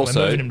 But We're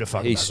also, moving him to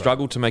fucking he back row.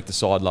 struggled to make the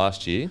side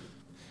last year.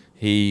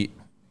 He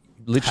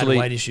literally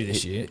Had a weight issue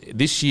this year.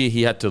 This year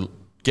he had to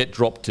get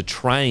dropped to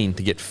train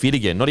to get fit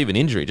again. Not even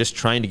injury, just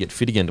train to get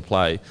fit again to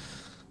play.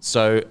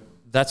 So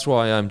that's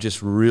why I'm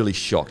just really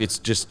shocked. It's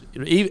just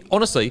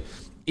honestly,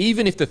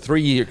 even if the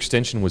 3-year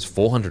extension was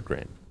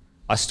 $400,000,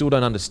 I still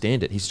don't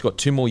understand it. He's got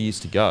 2 more years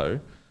to go.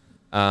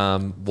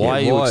 Why are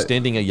you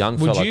extending a young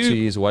fella 2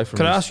 years away from?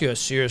 Could I ask you a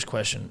serious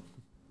question?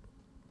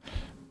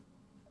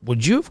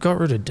 Would you have got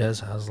rid of Des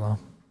Hasler?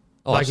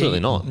 Oh, absolutely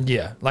not.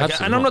 Yeah,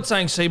 Absolutely and I'm not. not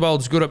saying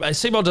Seabold's good.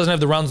 Seabold doesn't have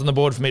the runs on the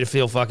board for me to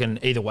feel fucking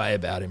either way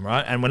about him,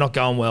 right? And we're not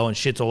going well, and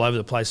shit's all over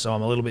the place. So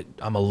I'm a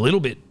little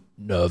bit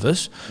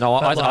nervous. No,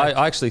 But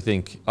I actually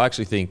think,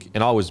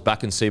 and I was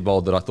back in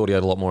Seabold that I thought he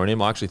had a lot more in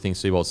him. I actually think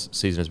Seabold's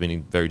season has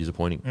been very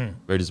disappointing.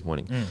 Very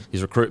disappointing.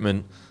 His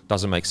recruitment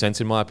doesn't make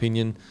sense in my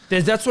opinion.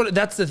 That's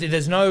the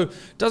thing.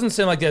 Doesn't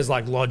seem like there's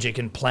like logic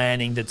and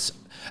planning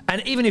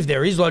and even if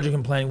there is logic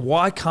and planning,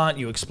 why can't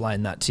you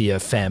explain that to your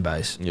fan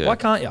base? Yeah. Why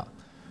can't you?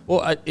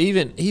 Well,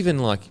 even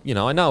like,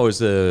 I know it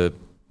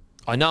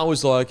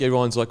was like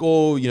everyone's like,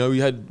 oh, he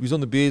was on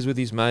the beers with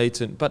his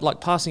mates, but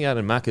like passing out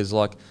in Macca's,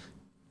 like,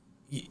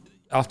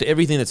 after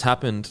everything that's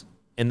happened,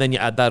 and then you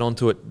add that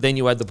onto it, then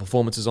you add the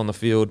performances on the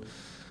field.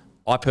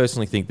 I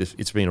personally think that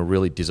it's been a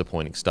really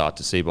disappointing start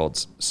to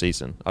Seabold's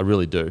season. I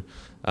really do.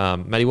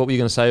 Matty, what were you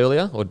going to say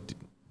earlier? Oh,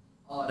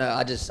 no,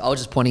 I was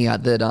just pointing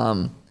out that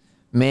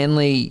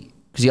Manly,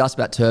 because you asked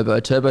about Turbo.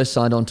 Turbo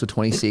signed on to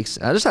 26.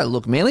 And I just had a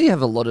look. Manly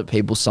have a lot of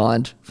people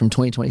signed from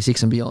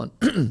 2026 and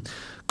beyond.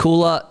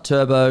 Cooler,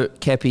 Turbo,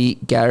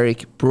 Kepi,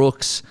 Garrick,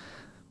 Brooks,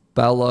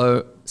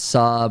 Bello,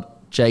 Saab,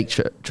 Jake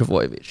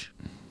Travojevic.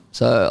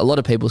 So a lot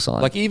of people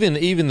signed. Like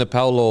even the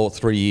Paolo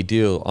 3-year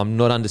deal, I'm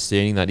not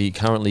understanding that he's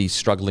currently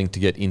struggling to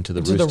get into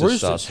the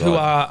Roosters. Who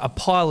are a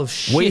pile of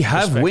shit. We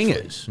have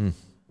wingers.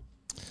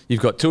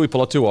 You've got Tui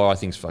Pilotu, who I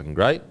think is fucking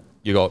great.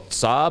 You got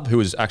Saab, who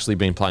has actually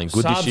been playing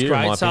good Saab's this year.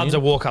 Great. In my Saab's opinion. a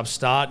walk-up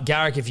start.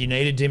 Garrick, if you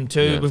needed him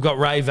to. Yeah. We've got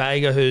Ray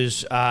Vega,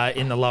 who's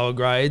in the lower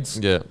grades.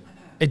 Yeah,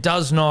 It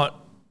does not.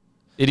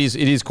 it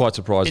is quite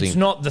surprising. It's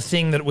not the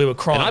thing that we were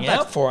crying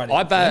out for.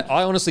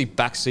 I honestly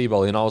back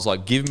Seabold, and I was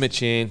like, give him a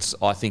chance.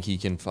 I think he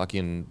can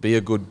fucking be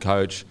a good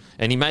coach,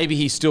 and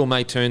he still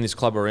may turn this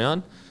club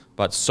around.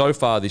 But so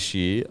far this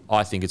year,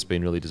 I think it's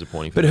been really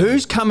disappointing. But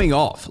who's coming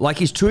off?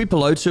 Like, is Tui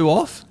Pilotu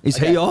off? Is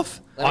he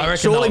off? I reckon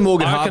Surely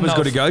Morgan I reckon Harper's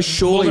got to go.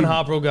 Surely Morgan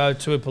Harper will go.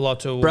 Tui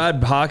Pilotu.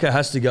 Brad Parker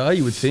has to go,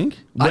 you would think.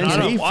 I When's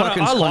don't he know.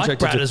 fucking I like contracted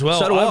Brad to? as well.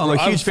 So do I. I'm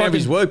a I'm huge fan of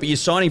his fucking- work, but you're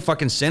signing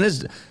fucking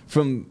centers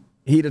from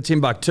here to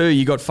Timbuktu.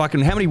 You got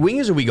fucking, how many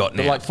wingers have we got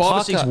now? Like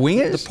 5 or 6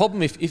 wingers? The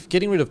problem, if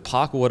getting rid of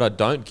Parker, what I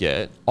don't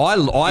get,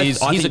 I he's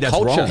think a that's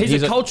culture. wrong.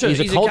 He's a culture. He's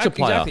a culture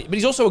player. Exactly. But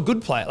he's also a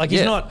good player. Like he's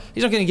Yeah. not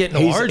going to get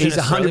into Origin. He's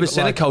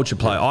 100% a culture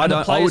player.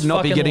 I would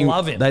not be getting.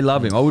 Love him. They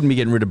love him. I wouldn't be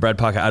getting rid of Brad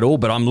Parker at all.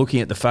 But I'm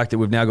looking at the fact that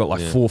we've now got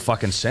like 4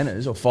 fucking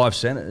centers or 5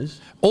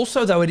 centers.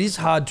 Also, though, it is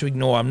hard to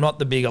ignore. I'm not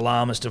the big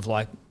alarmist of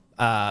like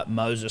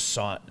Moses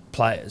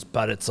players,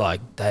 but it's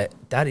like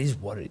that is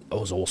what it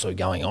was also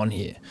going on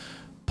here.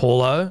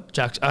 Paulo,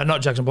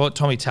 not Jackson Paulo,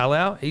 Tommy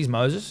Talau, he's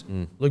Moses.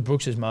 Luke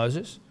Brooks is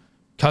Moses.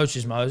 Coach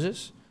is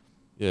Moses.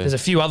 Yeah. There's a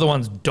few other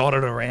ones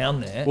dotted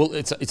around there. Well,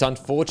 it's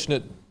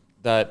unfortunate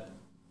that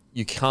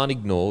you can't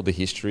ignore the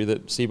history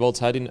that Seabold's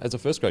had as a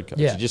first grade coach.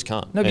 You just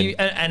can't. No, but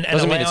and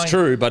doesn't mean it's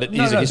true, but it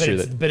is a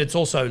history. But it's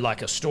also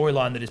like a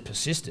storyline that has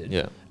persisted.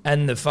 Yeah.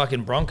 And the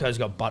fucking Broncos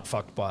got butt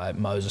fucked by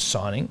Moses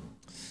signing.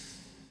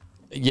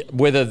 Yeah,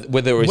 whether it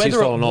was his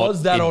fault or not.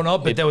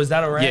 There was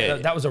that around. Yeah.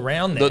 That was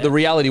around there. The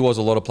reality was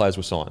a lot of players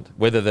were signed.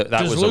 Whether that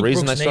Does was Luke the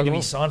reason Brooks they need to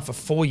be struggled. signed for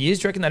 4 years?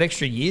 Do you reckon that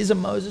extra years of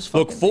Moses?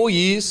 Look, fucking- 4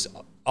 years.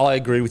 I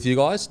agree with you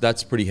guys.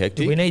 That's pretty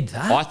hectic. Do we need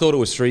that? I thought it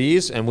was 3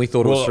 years, and we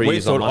thought it was 3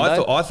 years on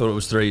Monday. I thought it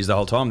was 3 years the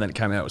whole time. Then it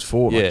came out it was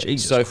 4. Yeah. Like,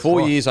 Jesus So 4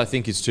 Christ. years, I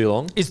think, is too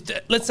long.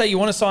 Let's say you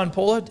want to sign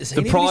Paulo. Does he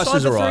The need to be price signed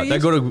is for all 3 right. They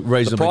years? got a The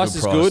reasonably price good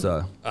is price good.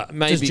 though.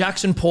 Maybe Does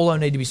Jackson Paulo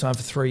need to be signed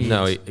for 3 years?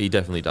 No, he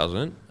definitely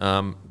doesn't.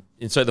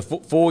 And so the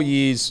 4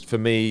 years for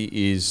me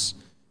is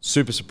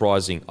super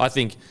surprising. I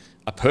think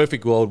a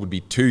perfect world would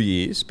be 2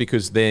 years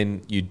because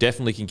then you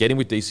definitely can get him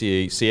with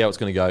DCE, see how it's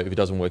going to go. If it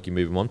doesn't work, you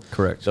move him on.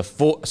 Correct.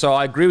 So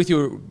I agree with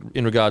you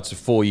in regards to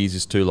 4 years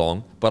is too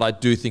long, but I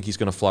do think he's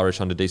going to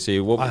flourish under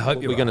DCE. What I hope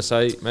what you're we going to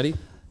say, Matty?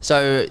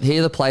 So here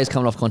are the players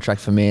coming off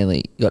contract for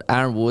Manly. You got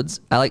Aaron Woods,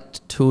 Alec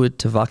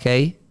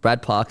Tuatavake,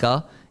 Brad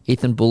Parker,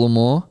 Ethan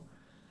Bullimore,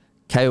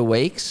 Kale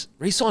Weeks.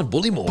 Re-sign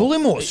Bullymore.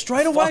 Bullymore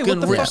straight away. Fucking What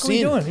the fuck rips are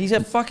we in. doing? He's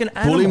a fucking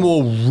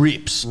animal. Bullymore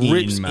rips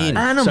in, mate.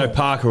 Animal. So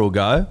Parker will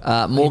go.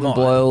 Morgan might.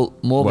 Boyle,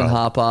 Morgan Well.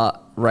 Harper,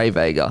 Ray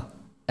Vega,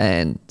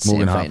 and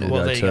Morgan Sam Harper. Fainu.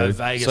 Well, there you go. too.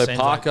 Vegas. So seems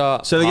Parker.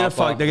 So they're gonna Harper.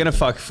 fuck. They're gonna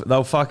fuck.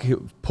 They'll fuck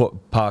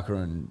put Parker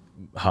and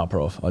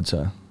Harper off. I'd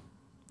say.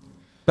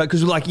 But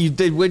because like you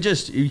did,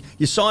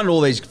 you signed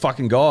all these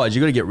fucking guys. You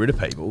got to get rid of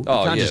people. You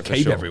can't just for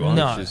keep sure. everyone.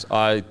 No. Which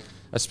is-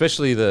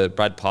 especially the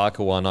Brad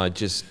Parker one.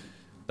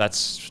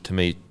 That's to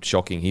me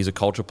shocking. He's a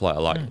culture player.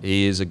 Like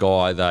he is a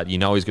guy that he's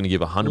going to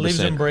give 100% Lives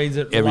and breathes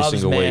it, every loves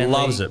single week. Manly.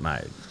 Loves it,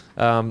 mate.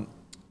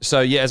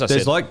 So yeah, as I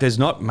said, There's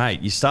not, mate.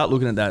 You start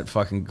looking at that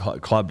fucking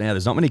club now.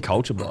 There's not many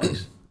culture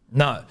blokes.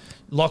 No.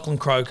 Lachlan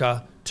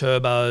Croker,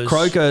 Turbos.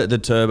 Croker, the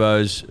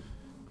Turbos.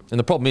 and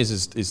the problem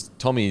is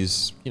Tommy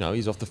is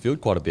he's off the field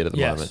quite a bit at the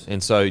Yes. moment,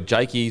 and so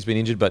Jakey's been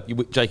injured, but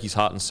Jakey's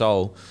heart and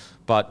soul.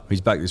 But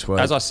He's back this week.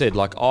 as I said,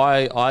 like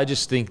I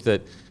just think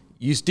that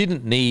you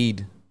didn't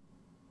need.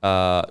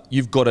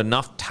 You've got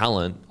enough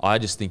talent. I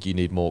just think you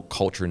need more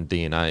culture and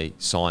DNA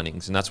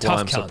signings, and that's why Tough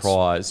I'm cunts.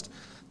 surprised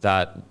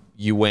that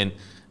you went.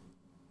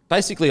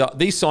 Basically,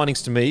 these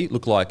signings to me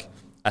look like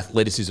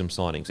athleticism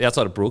signings.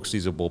 Outside of Brooks,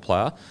 he's a ball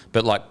player,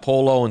 but like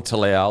Paulo and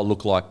Talau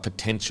look like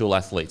potential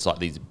athletes, like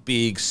these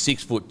big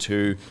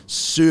 6'2",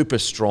 super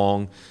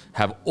strong,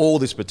 have all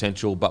this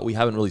potential, but we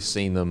haven't really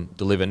seen them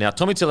deliver. Now,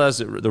 Tommy Talau's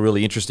the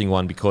really interesting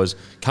one because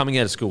coming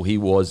out of school, he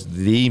was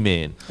the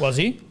man. Was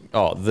he?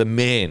 Oh, the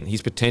man.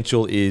 His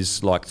potential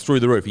is like through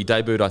the roof. He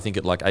debuted, I think,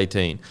 at like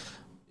 18.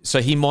 So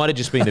he might have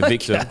just been a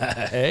victim.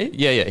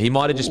 Yeah. He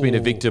might have just been a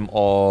victim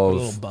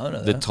little of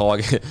boner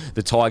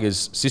the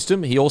Tigers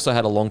system. He also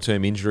had a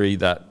long-term injury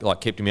that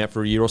like kept him out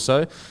for a year or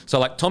so. So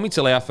like Tommy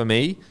Talau for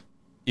me,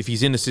 if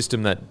he's in a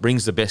system that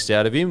brings the best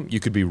out of him, you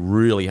could be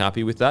really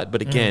happy with that.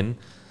 But again,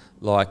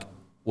 like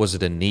Was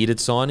it a needed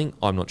signing?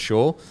 I'm not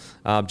sure.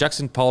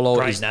 Jackson Polo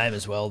Great is name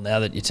as well. Now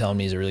that you're telling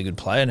me he's a really good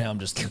player, now I'm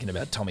just thinking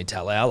about Tommy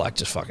Talau, like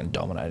just fucking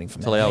dominating for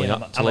me.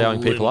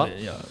 Talauing people up?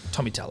 Yeah,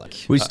 Tommy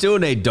Talau. We still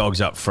need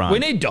dogs up front. We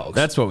need dogs.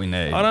 That's what we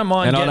need. I don't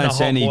mind And getting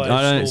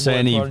I don't see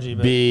any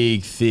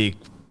big, thick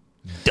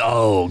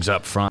dogs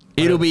up front.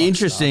 It'll be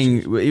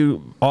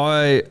interesting.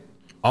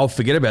 I'll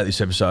forget about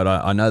this episode.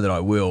 I know that I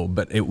will,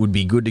 but it would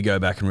be good to go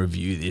back and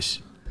review this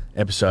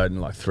episode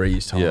in like 3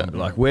 years' time. Yeah.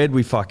 Like, where'd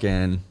we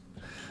fucking...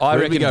 I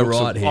Where'd we reckon go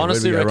Brooks right will, here?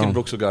 honestly Where'd we go reckon wrong?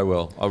 Brooks will go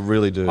well. I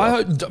really do. I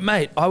hope,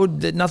 mate.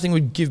 Nothing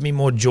would give me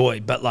more joy.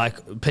 But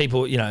like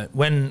people, you know,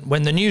 when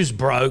the news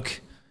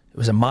broke, it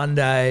was a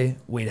Monday.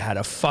 We'd had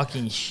a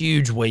fucking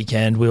huge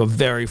weekend. We were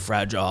very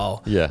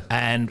fragile. Yeah.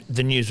 And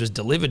the news was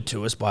delivered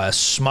to us by a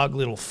smug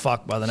little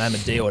fuck by the name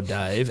of D or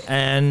Dave.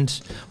 And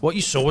what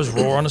you saw was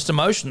raw, honest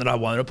emotion that I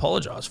won't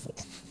apologise for.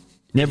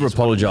 Never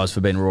apologise for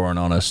being raw and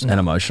honest and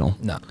emotional.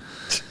 No.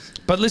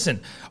 But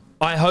listen,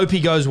 I hope he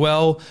goes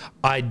well.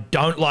 I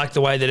don't like the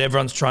way that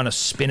everyone's trying to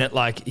spin it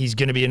like he's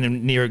going to be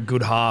near a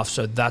good half,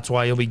 so that's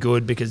why he'll be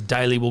good, because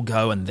Daly will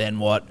go and then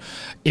what?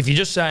 If you're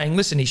just saying,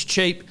 listen, he's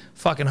cheap,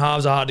 fucking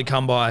halves are hard to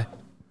come by,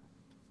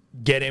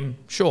 get him,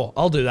 sure,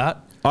 I'll do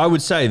that. I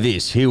would say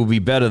this: he will be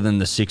better than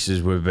the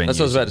Sixers we've been. That's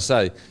what I was about to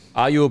say.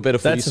 Are you a better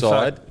footy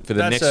side for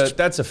the next?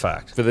 That's a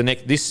fact. For the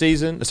next this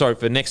season. Sorry,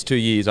 for the next 2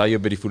 years, are you a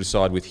better footy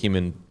side with him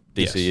and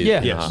DC?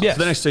 Yeah. Yes. For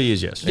the next 2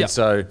 years, yes. And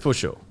so for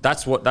sure.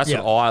 That's what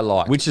I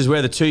like. Which is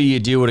where the 2-year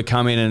deal would have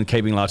come in and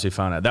keeping Latu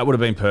Fana. That would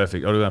have been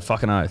perfect. I would have been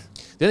fucking oath.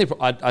 The only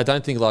I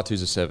don't think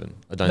Latu's a 7.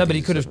 I don't. No, think but he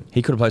he's a could have. 7.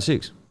 He could have played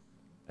 6.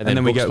 And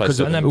then we go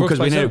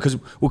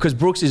because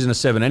Brooks isn't a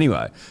 7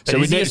 anyway. So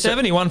is he a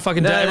 7? He won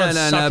fucking day. Everyone's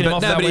sucking him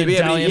off that way.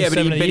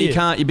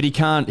 But he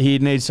can't. He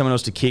needs someone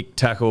else to kick,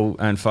 tackle,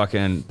 and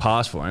fucking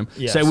pass for him.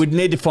 Yes. So we'd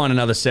need to find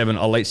another 7,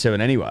 elite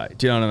 7 anyway.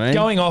 Do you know what I mean?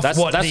 Going off That's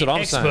what what the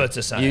I'm experts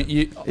are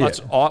saying.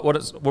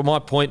 What my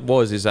point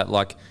was is that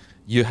like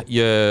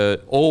you're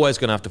always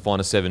going to have to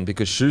find a 7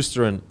 because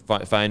Schuster and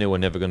Fainu are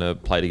never going to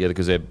play together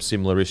because they're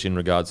similar-ish in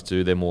regards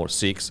to they're more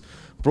 6.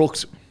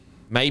 Brooks,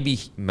 maybe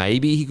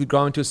he could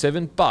grow into a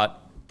 7,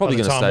 but probably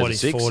going to stay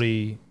as a 6.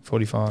 40,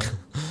 45.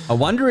 I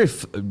wonder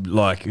if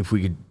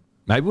we could.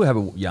 Maybe we'll have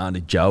a yarn to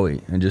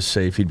Joey and just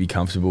see if he'd be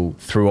comfortable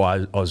through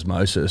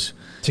osmosis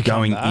To come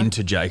going back?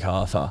 into Jake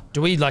Arthur.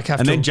 Do we like have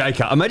And to?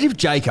 then imagine if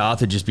Jake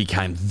Arthur just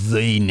became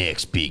the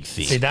next big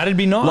thing. See, that'd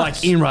be nice.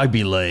 Like in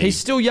rugby league. He's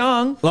still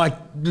young, like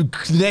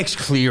next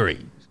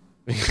Cleary,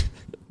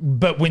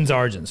 but wins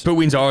Origins. but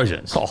wins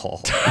Origins.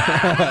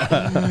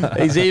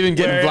 He's even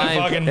getting We're in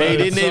fucking blamed. He mood.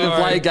 didn't even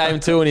Sorry. play game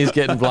 2 and he's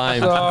getting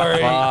blamed. Sorry.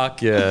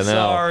 Fuck yeah, no.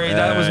 Sorry,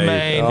 that was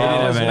mean.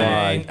 That was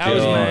mean. That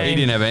was mean. He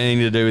didn't have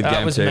anything to do with That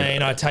game was 2.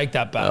 mean. I take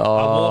that back. I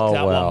walked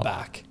that wow. one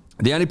back.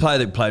 The only player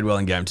that played well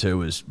in game 2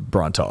 was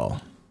Brian Tyle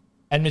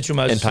And Mitchell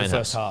Moses And for the Payne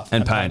first half.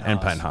 and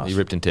Payne Haas. He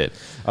ripped in Ted.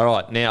 All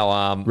right,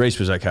 now Reece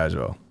was okay as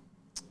well.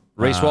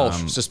 Reece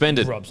Walsh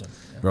suspended Robson.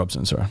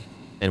 Robson, sorry.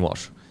 and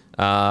Walsh.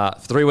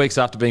 3 weeks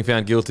after being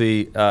found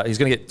guilty, he's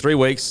going to get 3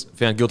 weeks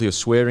found guilty of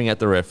swearing at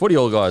the ref. What are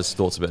your guys'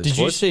 thoughts about this? Did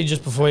you boys? see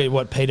just before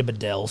what Peter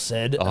Bedell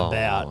said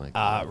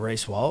about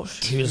Reece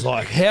Walsh? He was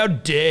like, how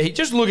dare he?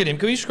 Just look at him.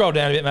 Can you scroll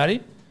down a bit,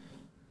 Matty?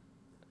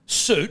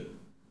 Suit.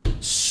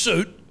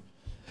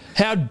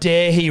 How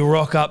dare he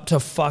rock up to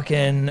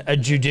fucking a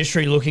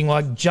judiciary looking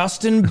like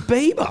Justin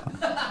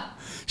Bieber?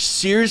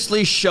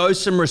 Seriously, show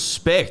some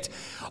respect.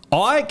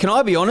 Can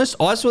I be honest?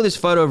 I saw this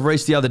photo of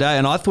Reece the other day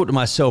and I thought to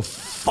myself,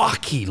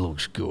 fuck, he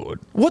looks good.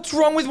 What's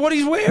wrong with what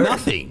he's wearing?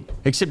 Nothing.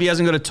 Except he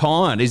hasn't got a tie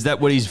on. Is that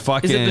what he's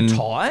fucking... Is it the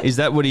tie? Is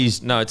that what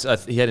he's... No, it's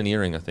he had an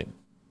earring, I think.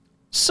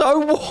 So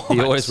what? He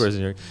always wears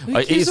an earring.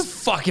 Who gives a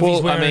fuck if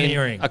he's wearing an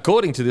earring?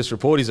 According to this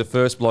report, he's the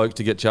first bloke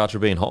to get charged for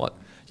being hot.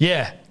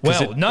 Yeah.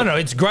 Well, no,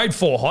 it's grade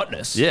 4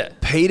 hotness. Yeah.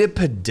 Peter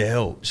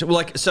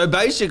Padell. So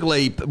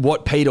basically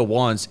what Peter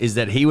wants is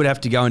that he would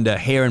have to go into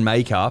hair and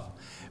makeup,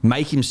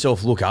 make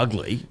himself look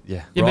ugly.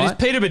 Yeah. Yeah, right? but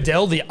is Peter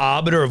Bedell the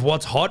arbiter of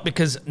what's hot?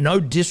 Because no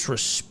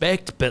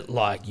disrespect, but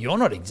like you're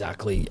not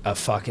exactly a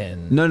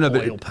fucking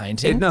oil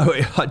painting. No,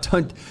 I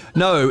don't.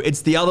 No,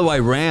 it's the other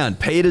way round.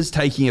 Peter's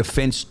taking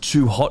offence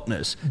to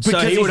hotness.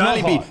 Because he's not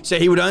hot. So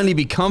he would only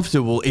be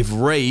comfortable if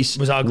Reece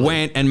Was ugly.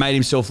 went and made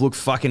himself look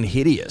fucking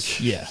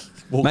hideous. Yeah.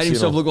 Made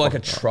himself look like a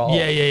troll.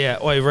 Yeah.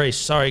 Oi, Reece,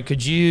 sorry,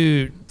 could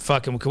we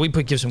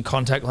give some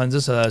contact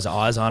lenses so those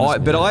eyes aren't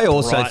as But I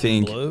also bright and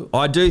think, blue?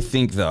 I do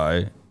think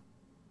though,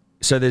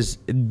 so there's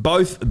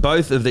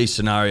both of these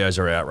scenarios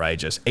are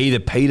outrageous. Either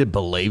Peter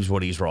believes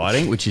what he's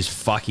writing, which is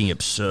fucking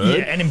absurd.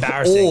 Yeah, and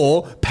embarrassing.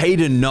 Or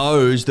Peter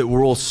knows that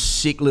we're all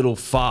sick little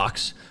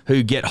fucks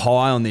who get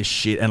high on this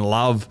shit and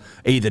love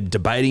either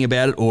debating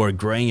about it or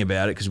agreeing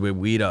about it because we're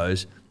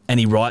weirdos. And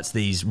he writes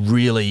these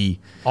really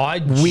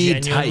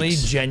weird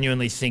takes.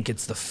 genuinely think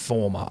it's the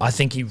former. I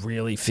think he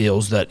really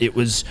feels that it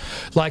was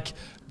like,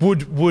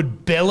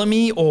 would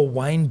Bellamy or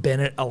Wayne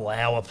Bennett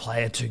allow a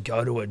player to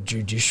go to a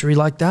judiciary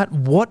like that?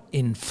 What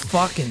in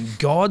fucking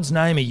God's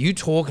name are you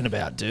talking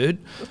about, dude?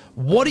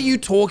 What are you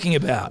talking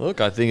about? Look,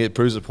 I think it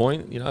proves a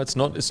point. You know, it's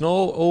not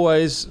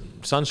always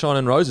sunshine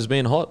and roses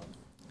being hot.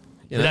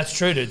 You know? That's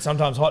true, dude.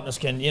 Sometimes hotness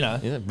can,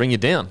 bring you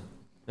down.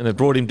 And they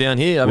brought him down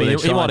here. I mean,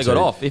 he might have got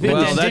off. If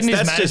Well, didn't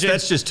his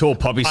that's just tall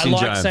poppy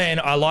syndrome.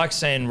 I like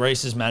saying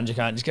Reese's manager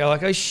can't just go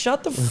like, "Oh,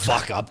 shut the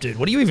fuck up, dude.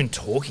 What are you even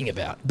talking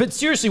about?" But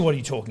seriously, what are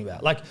you talking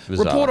about? Like,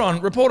 report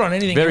on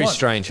anything. Very you want.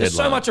 strange There's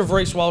so headline. much of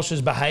Reece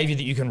Walsh's behaviour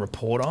that you can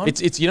report on.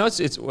 It's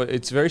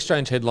a very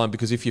strange headline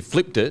because if you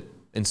flipped it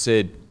and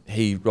said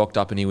he rocked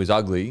up and he was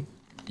ugly,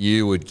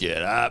 you would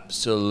get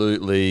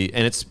absolutely,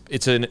 and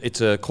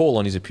it's a call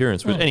on his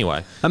appearance. But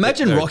anyway,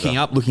 Imagine rocking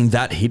up looking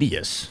that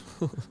hideous.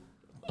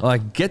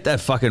 Like, get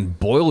that fucking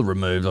boil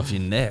removed off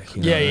your neck.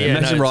 You know?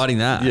 Imagine writing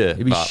that. Yeah,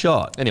 You'd be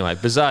shot. Anyway,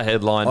 bizarre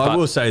headline. I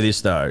will say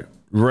this, though.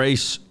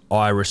 Reece,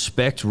 I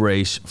respect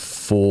Reece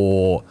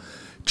for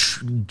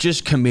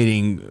just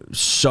committing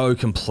so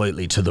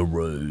completely to the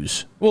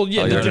ruse. Well,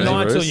 yeah, you don't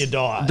deny know. till you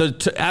die.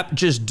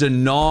 Just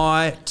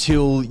deny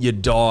till you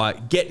die.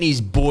 Getting his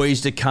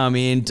boys to come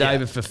in.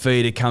 David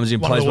Fafita comes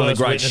in, One of plays the one of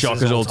the worst great witnesses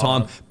shockers all all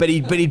time. time. But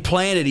he'd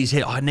planned it. His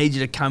head, I need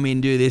you to come in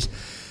and do this.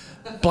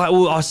 I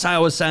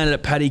was saying it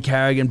at Paddy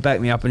Carrigan, back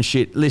me up and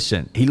shit.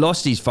 Listen, he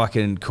lost his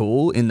fucking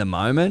cool in the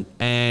moment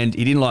and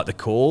he didn't like the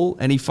call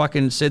and he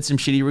fucking said some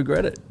shit he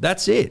regretted.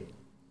 That's it.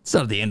 It's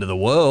not the end of the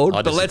world.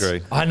 I but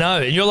disagree. I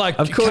know. And you're like,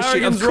 Of course you-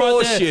 Carrigan's of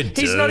course right there. you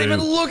He's not do.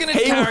 even looking at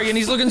He- Carrigan.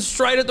 He's looking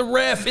straight at the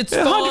ref. It's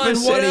 100%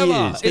 fine, whatever. he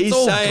is. It's He's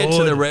all saying good.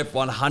 to the ref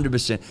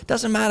 100%.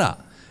 Doesn't matter.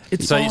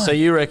 It's So, fine. so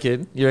you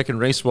reckon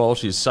Reece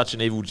Walsh is such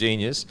an evil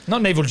genius? Not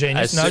an evil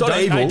genius. It's No, not don't,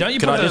 evil. hey, don't you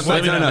Can put I it just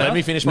in let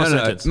me finish my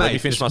sentence? Mate, Let me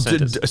finish my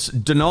sentence.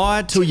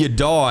 Deny till you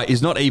die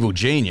is not evil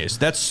genius.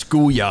 That's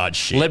schoolyard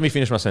shit. Let me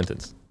finish my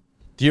sentence.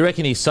 Do you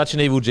reckon he's such an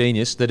evil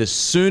genius that as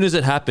soon as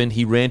it happened,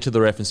 he ran to the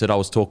ref and said, "I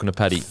was talking to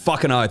Paddy"?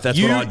 Fucking oath. That's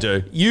You- what I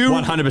do. you-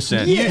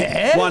 100%.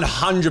 Yeah.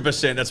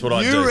 100%. That's what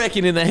I do. You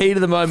reckon in the heat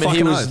of the moment he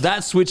Fucking was oath.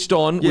 that switched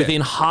on Yeah.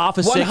 within half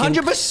a second?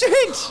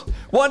 100%.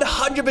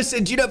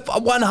 100%. Do you know?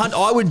 100.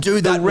 I would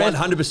do that. ref-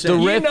 100%. the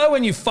You ref- know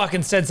when you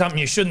fucking said something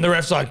you shouldn't, the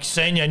ref's like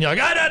seeing you and you're like,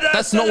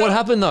 That's not what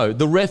happened though.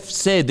 The ref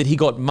said that he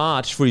got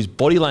marched for his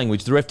body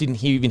language. The ref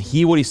didn't even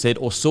hear what he said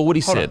or saw what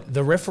he Hold said. on.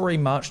 The referee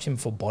marched him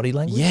for body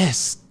language?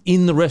 Yes,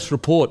 in the ref's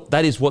report,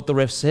 that is what the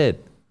ref said.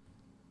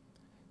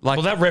 Like,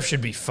 Well, that ref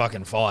should be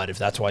fucking fired if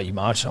that's why you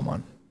march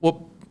someone.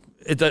 well,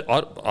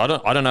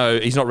 I don't know.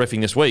 He's not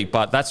reffing this week,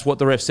 but that's what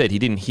the ref said. He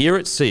didn't hear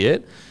it, see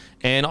it,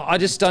 and I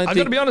just don't. I've got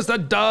think... to be honest,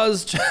 that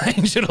does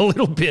change it a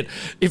little bit.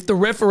 If the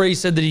referee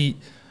said that he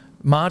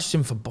marched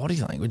him for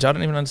body language, I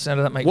don't even understand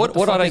how that makes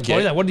What I don't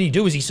get- What did he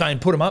do? Was he saying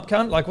put him up,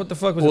 cunt? Like, what the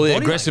fuck was Well, the they're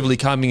body aggressively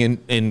coming in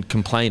and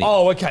complaining.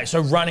 language? Oh, okay. So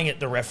running at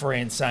the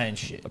referee and saying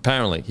shit.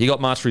 Apparently, he got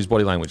marched for his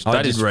body language. I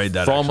That did is read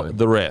that, from actually.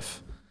 the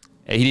ref.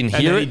 He didn't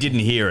And hear then it. he didn't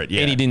hear it.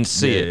 Yeah. And he didn't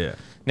see Yeah, it. yeah.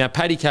 Now,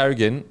 Paddy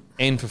Carrigan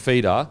and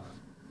Fafita,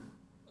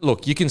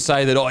 look, you can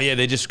say that, oh, yeah,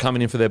 they're just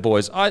coming in for their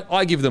boys.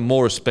 I give them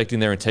more respect in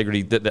their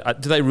integrity. Do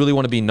they really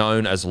want to be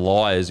known as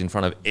liars in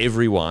front of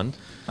everyone?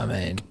 I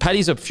mean,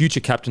 Paddy's a future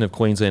captain of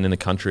Queensland and the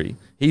country.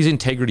 His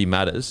integrity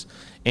matters.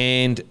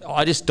 And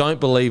I just don't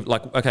believe,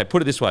 like, okay,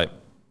 put it this way.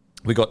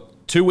 We got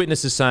two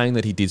witnesses saying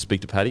that he did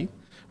speak to Paddy.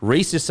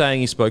 Reece is saying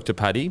he spoke to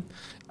Paddy.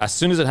 As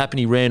soon as it happened,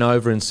 he ran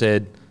over and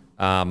said,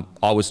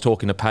 I was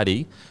talking to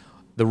Paddy.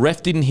 The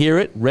ref didn't hear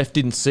it. Ref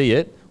didn't see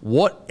it.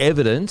 What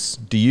evidence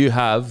do you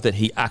have that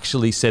he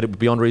actually said it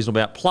beyond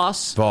reasonable doubt?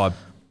 Plus, Vibe.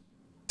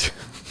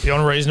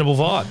 beyond reasonable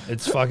vibe.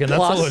 It's fucking, that's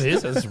Plus- all it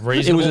is. It's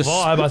reasonable It was a-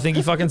 vibe. I think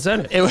he fucking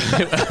said it.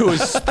 it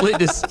was split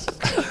this.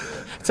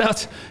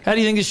 How do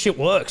you think this shit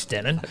works,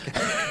 Denon?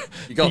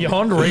 got me.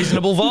 Beyond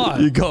reasonable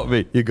vibe.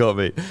 You got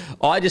me.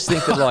 I just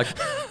think that like,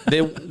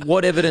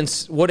 what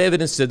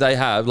evidence did they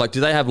have? Like, do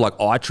they have like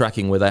eye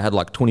tracking where they had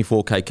like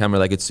 24K camera,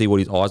 they could see what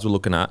his eyes were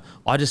looking at?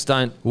 I just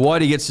don't. Why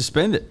did he get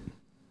suspended?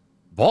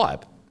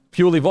 Vibe,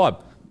 purely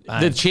vibe.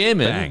 Bang. The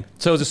chairman. Bang.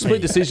 So it was a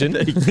split decision.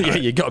 Yeah,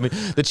 you got me.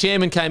 The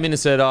chairman came in and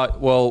said,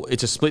 "Well,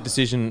 it's a split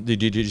decision. The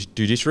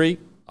judiciary.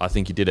 I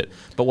think he did it."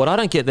 But what I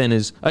don't get then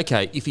is,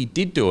 okay, if he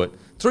did do it,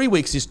 3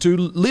 weeks is too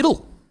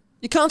little.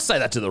 You can't say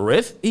that to the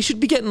ref. He should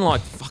be getting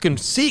like fucking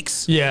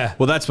 6. Yeah.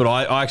 Well, that's what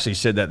I actually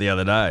said that the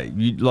other day.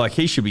 Like,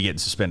 he should be getting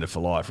suspended for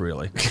life,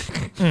 really.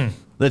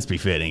 Let's be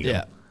fair to him.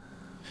 Yeah.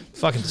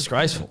 Fucking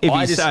disgraceful. If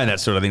I he's just- saying that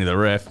sort of thing to the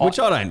ref, which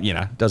I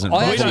don't, doesn't. I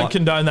We actually- don't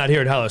condone that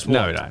here at Hello Sport.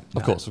 No, we don't.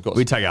 Of course.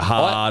 We take a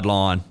hard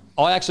line.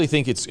 I actually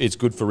think it's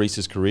good for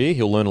Reece's career.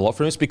 He'll learn a lot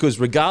from this because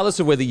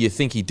regardless of whether you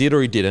think he did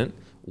or he didn't,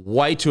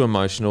 way too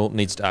emotional,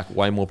 needs to act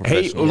way more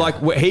professional.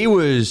 He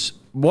was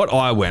what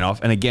I went off,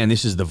 and again,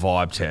 this is the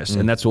vibe test,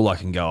 and that's all I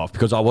can go off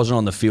because I wasn't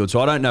on the field, so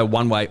I don't know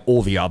one way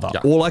or the other.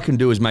 Yeah. All I can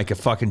do is make a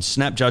fucking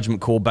snap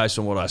judgment call based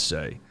on what I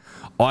see.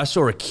 I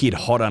saw a kid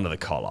hot under the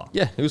collar.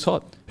 Yeah, he was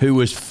hot. Who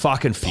was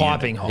fucking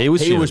Piping hot. He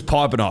was fuming.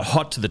 piping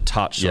hot to the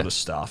touch sort Yeah. of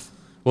stuff.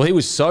 Well, he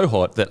was so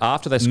hot that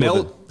after they scored...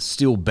 Melt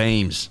steel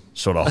beams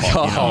sort of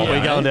hot. Oh,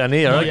 we're going down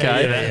here. Okay.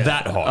 yeah.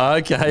 That hot.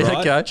 Okay, right?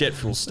 okay. Jet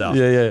fuel stuff.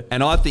 Yeah, yeah.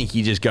 And I think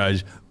he just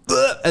goes,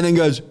 "Ugh," and then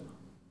goes,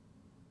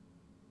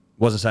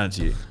 wasn't saying it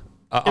to you.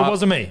 It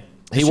wasn't me.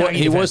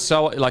 He was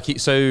so...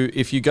 So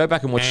if you go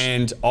back and watch...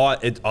 And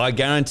I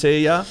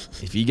guarantee you,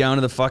 if you go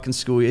into the fucking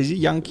school, he's a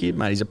young kid,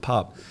 mate. He's a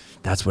pup.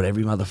 That's what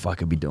every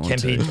motherfucker be doing.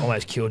 Kempy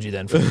almost killed you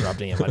then for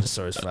interrupting him. I just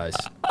saw his face.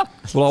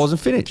 Well, I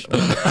wasn't finished.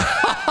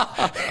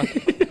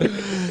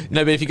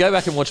 No, but if you go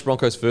back and watch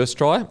Broncos' first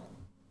try,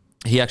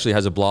 he actually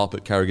has a blow up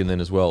at Carrigan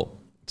then as well.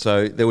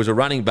 So there was a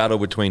running battle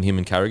between him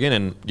and Carrigan,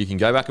 and you can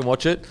go back and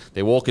watch it.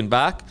 They're walking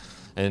back,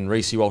 and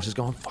Reece Walsh is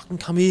going, "Fucking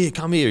come here,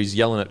 come here." He's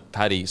yelling at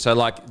Paddy. So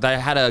like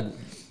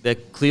they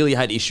clearly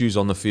had issues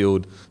on the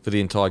field for the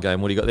entire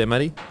game. What do you got there,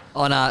 Matty?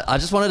 Oh no, I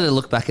just wanted to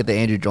look back at the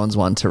Andrew Johns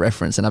one to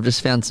reference, and I've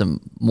just found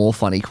some more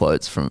funny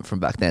quotes from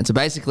back then. So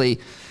basically,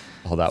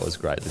 Oh, that was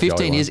great. The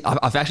 15 years,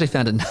 I've actually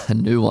found a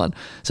new one.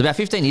 So about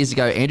 15 years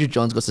ago, Andrew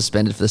Johns got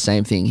suspended for the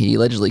same thing. He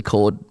allegedly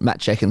called Matt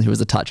Checken, who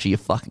was a touchy, "you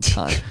fucking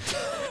cunt."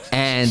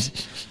 And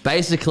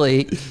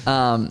basically,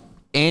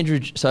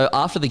 so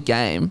after the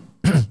game,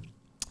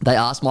 they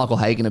asked Michael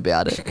Hagan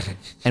about it.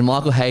 And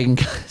Michael Hagan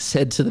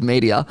said to the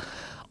media,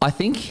 "I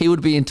think he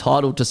would be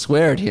entitled to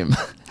swear at him,"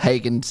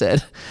 Hagan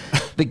said.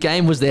 "The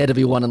game was there to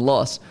be won and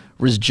lost."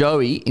 Whereas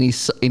Joey, in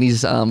his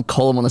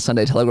column on the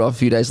Sunday Telegraph a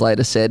few days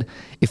later, said,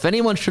 "If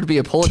anyone should be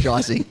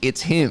apologising,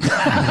 it's him." That's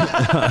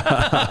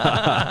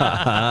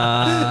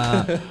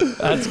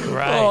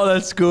great. Oh,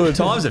 that's good.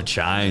 Times have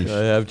changed.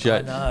 They have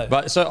changed. I know.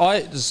 But so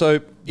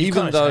You've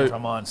even kind of changed though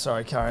my mind.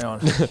 Sorry, carry on.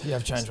 You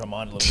have changed my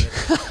mind a little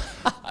bit.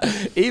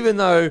 even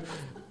though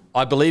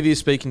I believe he's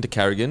speaking to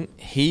Carrigan,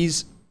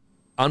 his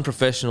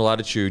unprofessional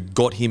attitude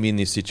got him in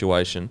this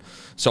situation.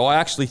 So I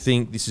actually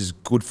think this is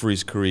good for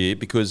his career,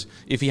 because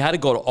if he had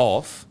got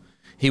off,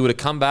 he would have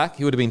come back,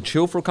 he would have been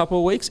chill for a couple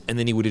of weeks, and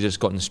then he would have just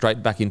gotten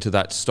straight back into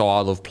that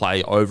style of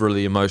play,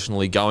 overly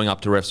emotionally, going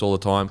up to refs all the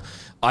time.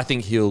 I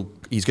think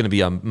he's going to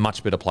be a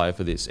much better player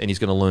for this, and he's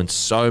going to learn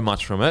so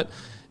much from it,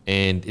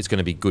 and it's going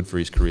to be good for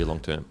his career long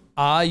term.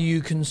 Are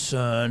you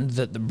concerned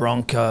that the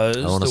Broncos,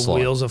 on a the slide.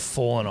 wheels have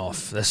fallen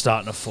off? They're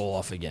starting to fall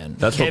off again.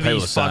 That's what people are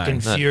Kevy's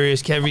fucking saying.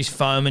 furious. Kevy's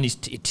foaming. He's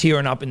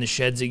tearing up in the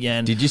sheds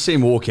again. Did you see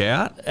him walk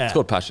out? It's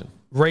called passion.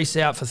 Reece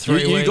out for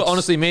 3 weeks.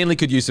 Honestly, Manly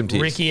could use some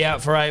tears. Ricky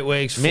out for 8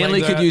 weeks.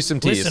 Manly Flegler. could use some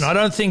tears. Listen, I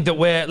don't think that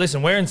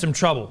we're in some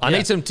trouble. I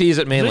need some tears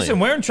at Manly.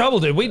 Listen, we're in trouble,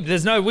 dude. We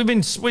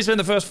spent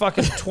the first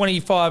fucking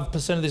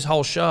 25% of this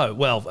whole show,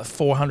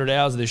 400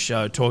 hours of this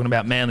show talking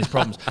about Manly's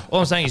problems.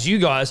 All I'm saying is, you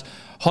guys,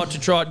 hot to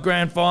trot,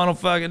 grand final,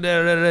 fucking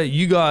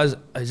you guys,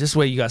 is this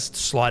where you guys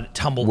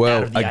tumble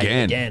out of the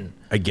eight again?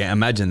 Again,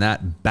 imagine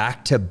that,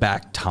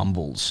 back-to-back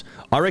tumbles.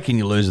 I reckon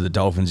you lose to the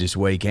Dolphins this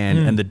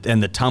weekend,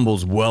 and the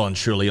tumbles well and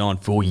truly on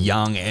for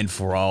young and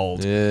for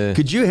old. Yeah.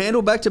 Could you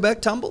handle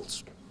back-to-back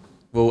tumbles?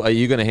 Well, are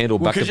you going to handle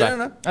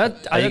back-to-back?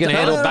 Are you going to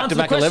handle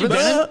back-to-back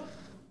 11s?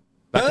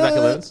 Back-to-back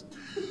 11s?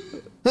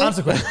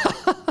 Answer the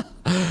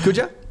question. Could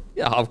you?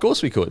 Yeah, of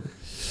course we could.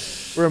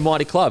 We're a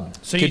mighty club.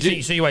 So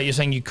you're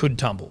saying you could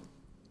tumble?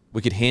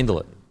 We could handle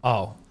it.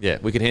 Oh. Yeah,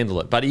 we could handle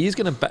it. But he's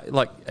going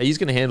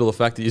to handle the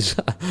fact that he's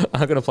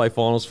going to play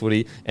finals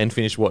footy and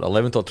finish,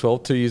 11th or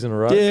 12th 2 years in a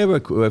row? Yeah,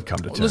 we've come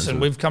to terms. Listen,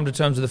 with it. we've come to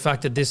terms with the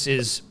fact that this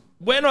is...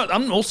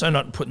 I'm also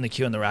not putting the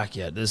cue in the rack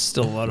yet. There's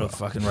still a lot of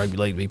fucking rugby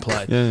league to be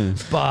played. Yeah.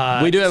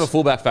 But... We do have a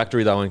fullback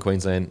factory, though, in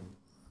Queensland.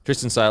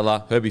 Tristan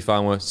Saylor, Herbie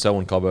Farmer,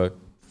 Selwyn Cobbo.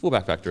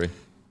 Fullback factory.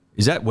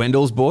 Is that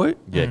Wendell's boy?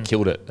 Yeah,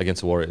 killed it against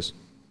the Warriors.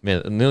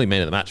 Nearly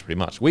man of the match, pretty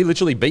much. We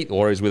literally beat the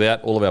Warriors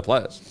without all of our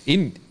players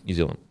in New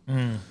Zealand.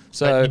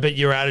 So, but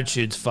your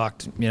attitude's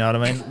fucked. You know what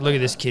I mean? Look at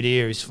this kid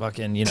here. He's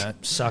fucking,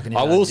 sucking his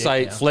I own will dick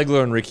say now.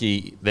 Flegler and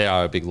Ricky, they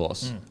are a big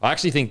loss. I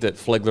actually think that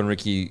Flegler and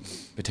Ricky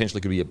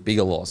potentially could be a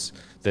bigger loss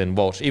than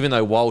Walsh. Even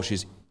though Walsh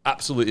is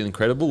absolutely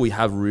incredible, we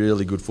have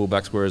really good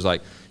fullbacks, whereas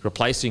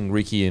replacing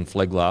Ricky and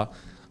Flegler,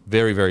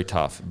 very, very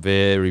tough.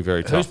 Very,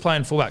 very tough. Who's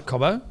playing fullback?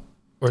 Cobbo?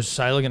 Or is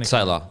Saylor going to...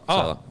 Saylor. Oh.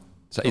 Saylor.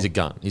 So he's a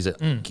gun. He's a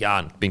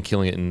gun. Been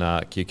killing it in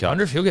Q I Cup.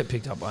 wonder if he'll get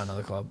picked up by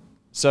another club.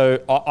 So,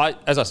 I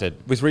as I said,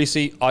 with Reece,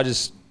 I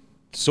just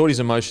sorted his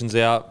emotions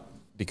out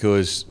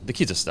because the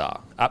kid's a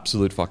star.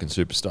 Absolute fucking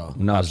superstar.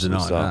 No one's Absolute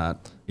denying star.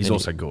 that. He's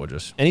also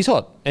gorgeous. And he's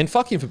hot. And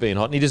fuck him for being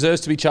hot. And he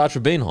deserves to be charged for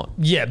being hot.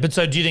 Yeah, but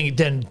so do you think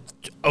then...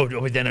 are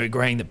we then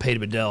agreeing that Peter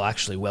Bedell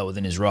actually well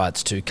within his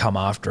rights to come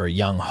after a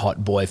young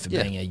hot boy for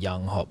being a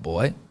young hot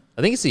boy?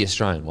 I think it's the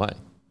Australian way.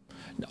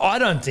 I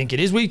don't think it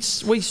is. We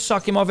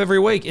suck him off every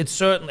week. I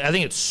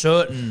think it's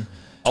certain...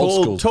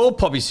 Old school. Tall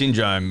poppy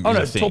syndrome Oh, is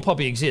no, a thing. tall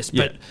poppy exists,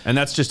 Yeah. but And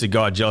that's just a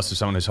guy jealous of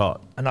someone who's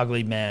hot. an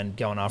ugly man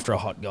going after a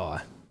hot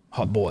guy,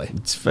 hot boy.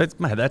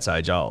 Mate, that's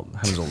age old.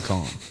 Happens all the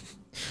time.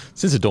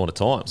 Since the dawn of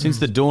time. Since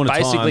the dawn of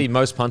time. Basically,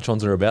 most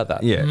punch-ons are about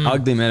that. Yeah,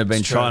 ugly men have been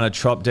It's trying true. to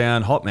chop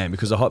down hot men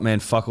because the hot men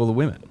fuck all the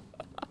women.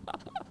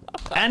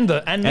 And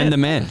the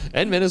Men.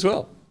 And men as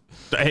well.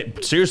 Hey,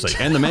 seriously,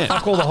 and the men.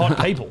 fuck all the hot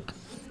people.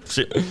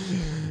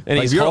 And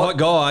Like, if you're a hot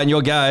guy and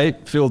you're gay,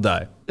 field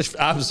day. It's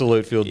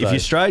absolute field day. If you're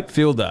straight,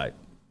 field day.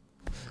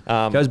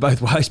 Goes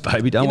both ways,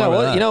 baby. Don't You know worry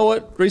what? about You know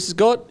what Reece has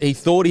got? He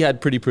thought he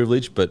had pretty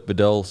privilege, but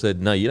Bedell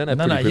said, no, you don't have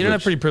No, pretty privilege. you don't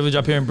have pretty privilege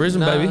up here in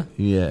Brisbane, Nah. baby.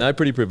 Yeah. No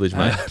pretty privilege,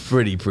 mate.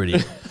 Pretty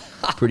privilege.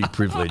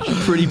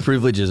 Pretty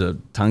privilege is a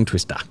tongue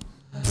twister.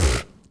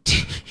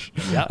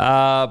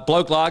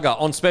 Bloke Lager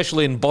on special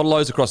in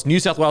Bottle-Os across New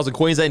South Wales and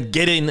Queensland.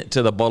 Get in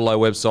to the Bottle-O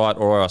website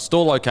or our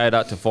store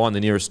locator to find the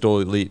nearest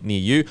store near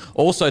you.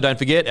 Also, don't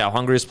forget, our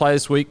hungriest player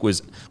this week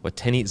was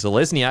Wateni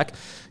Zalesniak.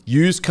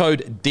 Use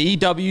code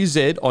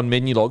DWZ on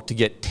Menulog to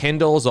get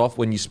 $10 off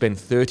when you spend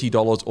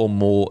 $30 or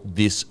more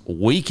this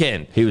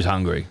weekend. He was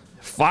hungry.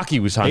 Fuck, he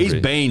was hungry. He's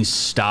been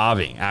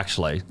starving,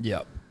 actually.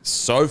 Yep.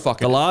 So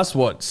fucking... The last,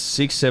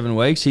 6-7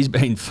 weeks, he's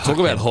been fucking... Talk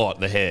about hot,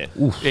 the hair.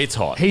 Oof. It's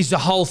hot. The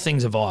whole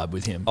thing's a vibe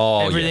with him.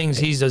 Oh,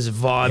 he's as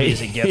vibey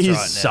as it gets right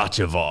now. He's such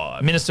a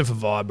vibe. Minister for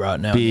vibe right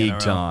now. Big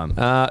time.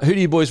 Who do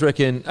you boys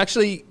reckon?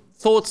 Actually,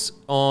 thoughts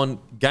on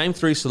Game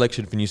 3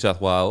 selection for New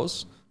South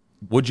Wales.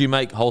 Would you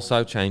make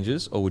wholesale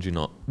changes or would you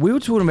not? We were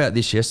talking about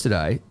this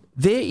yesterday.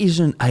 There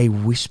isn't a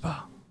whisper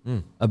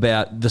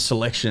about the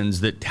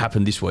selections that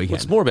happened this weekend.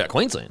 It's more about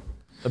Queensland,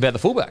 about the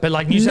fullback. But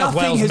like New South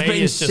Nothing Wales has media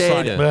been is just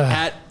said like,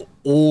 at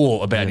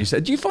all about New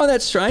South. Do you find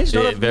that strange?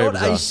 Yeah, Not, very not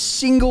bizarre. a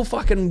single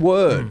fucking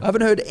word. I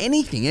haven't heard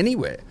anything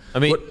anywhere. I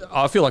mean,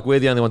 I feel like we're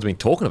the only ones been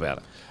talking about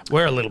it.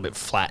 we're a little bit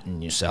flat in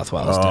New South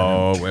Wales. Oh,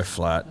 Darren. we're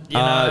flat. You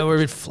know, we're a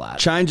bit flat.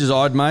 Changes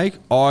I'd make,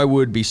 I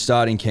would be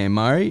starting Cam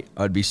Murray.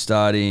 I'd be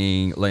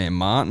starting Liam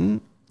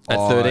Martin. At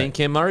 13,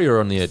 Cam Murray, or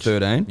on the edge?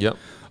 13. Yep.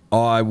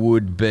 I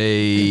would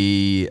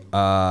be,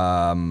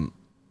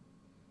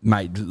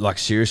 mate, like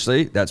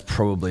seriously, that's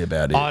probably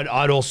about it.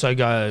 I'd also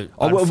go.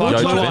 I'd well, fuck we'll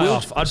Luai try to-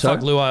 off. I'd Sorry?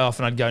 fuck Luai off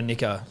and I'd go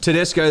Nico.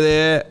 Tedesco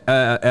there,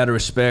 out of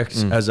respect,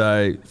 as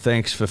a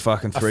thanks for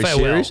fucking three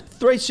farewell. series.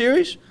 3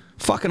 series?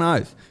 Fucking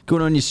oath.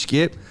 Good on you,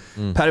 Skip.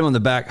 Pat him on the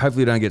back.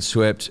 Hopefully you don't get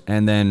swept.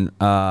 And then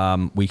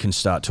we can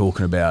start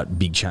talking about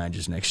big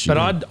changes next year.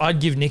 But I'd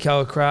give Nico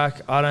a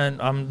crack.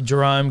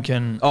 Jerome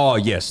can. Oh,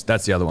 yes.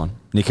 That's the other one.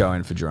 Nico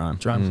in for Jerome.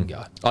 Jerome can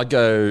go. I'd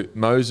go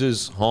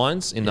Moses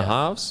Hines in the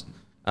halves.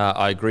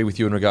 I agree with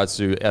you in regards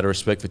to out of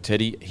respect for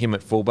Teddy, him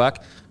at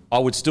fullback. I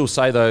would still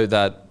say though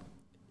that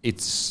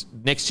it's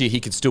next year he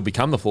could still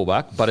become the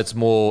fullback, but it's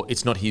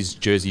not his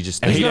jersey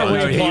just. He's gotta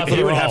reapply for the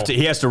would role. have to.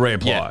 He has to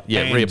reapply.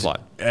 Yeah, And,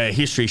 reapply.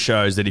 History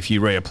shows that if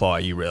you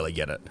reapply, you rarely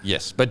get it.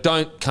 Yes, but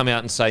don't come out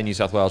and say New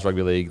South Wales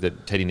Rugby League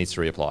that Teddy needs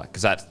to reapply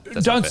because that's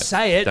not Don't fair.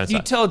 say it. Don't You say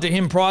it. tell it to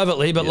him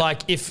privately. But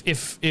like, if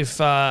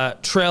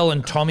Trell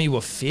and Tommy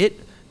were fit,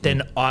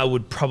 then I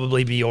would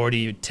probably be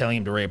already telling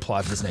him to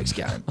reapply for this next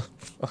game.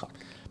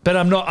 But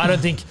I'm not. I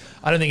don't think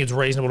it's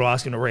reasonable to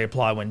ask him to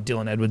reapply when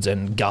Dylan Edwards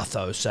and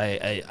Gutho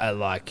say are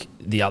like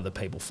the other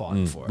people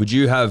fighting for it. Would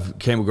you have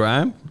Campbell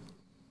Graham?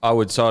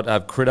 I'd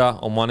have Critter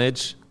on one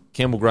edge,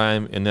 Campbell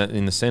Graham in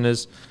the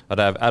centres. I'd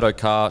have Addo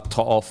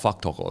Carr.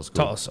 Fuck To'o's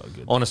good. To'o's so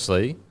good.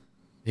 Honestly,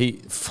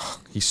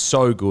 he's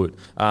so good.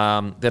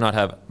 Then I'd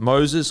have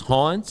Moses,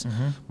 Hines.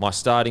 My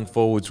starting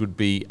forwards would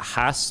be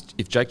Haas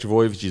if Jake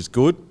Trbojevic is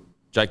good.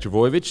 Jake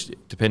Trbojevic,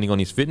 depending on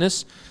his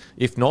fitness.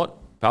 If not,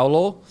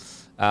 Paolo.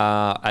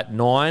 At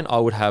 9, I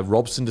would have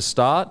Robson to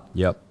start.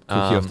 Yep.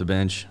 Cookie off the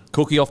bench.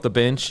 Cookie off the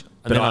bench. And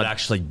But then I'd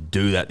actually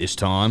do that this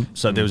time.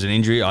 So if there was an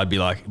injury, I'd be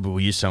like, we'll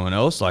use someone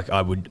else. Like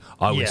I would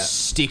Yeah.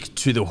 stick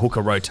to the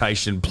hooker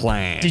rotation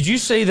plan. Did you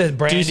see the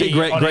Brandy see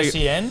Greg- on Greg-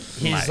 SEN?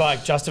 His Mate.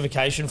 like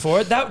justification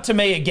for it. That to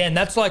me again,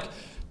 that's like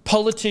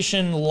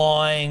politician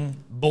lying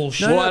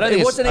bullshit. Well, I don't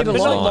think it wasn't it's-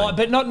 even But not lying. lying,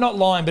 but not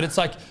lying, but it's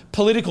like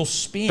political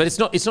spin. But it's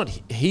not.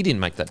 He didn't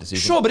make that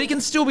decision. sure, but he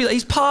can still be.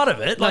 He's part of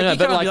it. Like No, he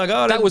but can't be like,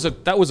 oh,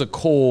 that was a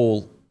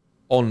call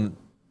on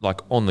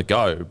the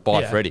go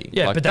by Freddie.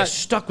 Yeah, Like, but they that-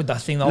 stuck with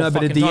that thing the whole No, but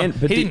fucking at the time. end-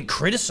 but he the- didn't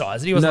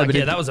criticize it. He was No, like, but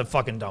yeah, at that the- was a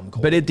fucking dumb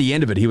call. But at the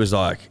end of it, he was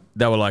like,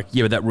 they were like,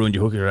 yeah, but that ruined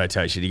your hooker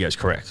rotation. He goes,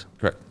 correct.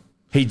 correct.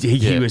 He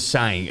Yeah. was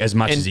saying as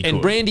much as he And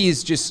could. Brandy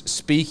is just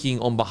speaking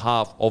on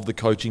behalf of the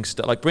coaching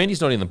staff. Like Brandy's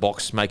not in the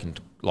box making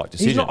like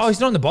decisions. he's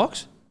not in the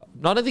box.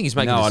 No, I don't think he's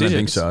making No, I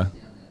decisions. don't think so.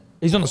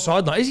 He's on the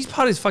sideline. He's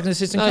part of his fucking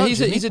assistant No, coach.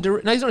 he's isn't he?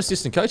 not an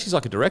assistant coach. He's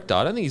like a director.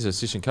 I don't think he's an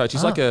assistant coach.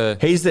 He's like a.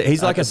 He's like a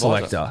advisor.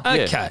 selector. Yeah.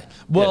 Okay.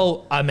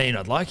 Well, I mean,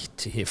 I'd like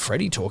to hear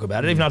Freddie talk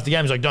about it. Even after the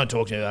game, he's like, don't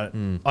talk to me about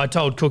it. I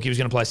told Cook he was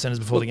going to play centres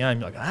before the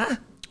game. You're like, ah?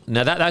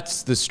 Now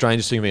that's the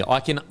strangest thing to me. I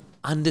can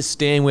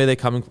understand where they're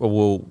coming from.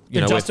 Well, The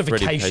where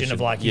justification Freddie patient-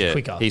 of, like, he's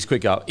quicker. He's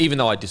quicker, even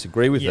though I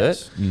disagree with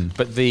Yes. it.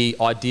 But the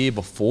idea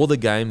before the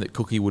game that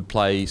Cookie would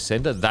play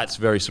centre, that's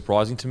very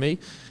surprising to me.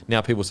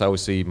 Now people say,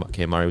 obviously,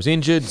 Cam Murray was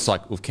injured. It's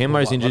like, if Cam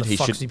Murray's why injured, the he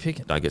fuck's should he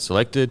picking? don't get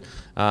selected.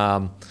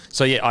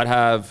 So yeah, I'd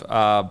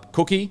have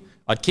Cookie.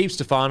 I'd keep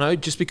Stefano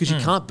just because you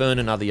can't burn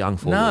another young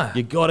forward. No.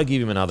 You got to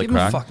give him another Give him a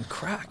crack. fucking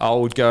crack. I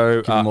would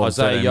go him more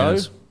than Isaiah 13 Yeo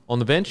minutes. on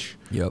the bench.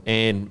 Yep.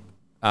 And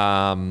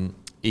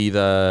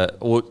either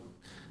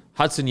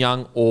Hudson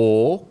Young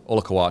or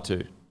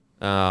Olakau'atu.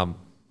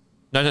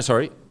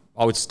 Sorry.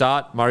 I would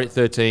start Murray at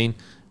 13,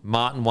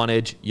 Martin one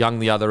edge, Young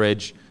the other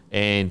edge,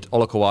 and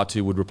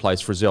Olakau'atu would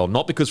replace Frizzell.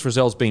 Not because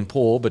Frizzell's been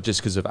poor, but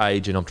just because of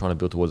age and I'm trying to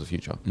build towards the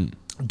future.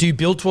 Do you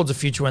build towards the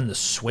future when the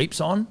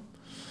sweep's on?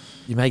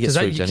 You may get 'Cause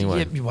that- sweeps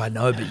anyway. Yeah, I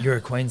know, but you're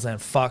a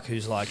Queensland fuck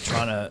who's like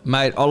trying to.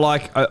 Mate, I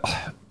like...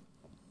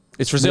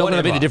 Is Frizzell going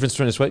to be Whatever. the difference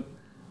between a sweep?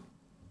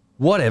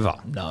 Whatever.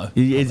 No,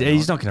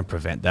 He's not going to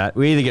prevent that.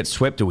 We either get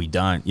swept or we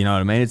don't. You know what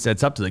I mean? It's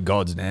up to the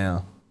gods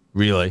now,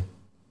 really.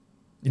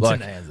 It's in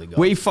the hands of God.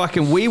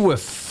 We were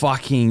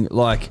fucking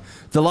like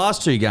the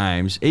last two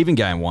games, even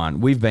game one,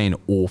 we've been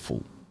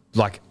awful,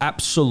 like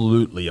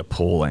absolutely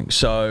appalling.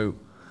 So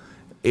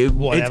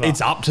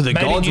it's up to the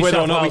Maybe gods New whether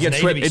or South not we Wales get need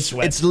to swept. be It's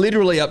swept.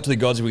 literally up to the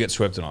gods if we get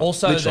swept or not.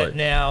 Also, literally. that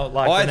now,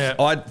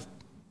 like,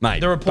 Mate,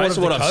 the report based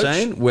of on the what I've coach,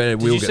 seen, where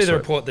did we'll you get see the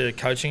swept. report, the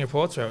coaching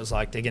reports, where it was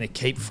like they're going to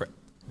keep,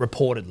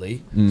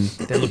 reportedly,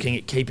 they're looking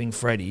at keeping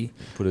Freddie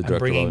Put a and director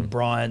bringing on him.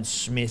 Brian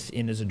Smith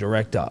in as a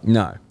director.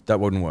 No, that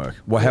wouldn't work.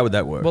 Well, how would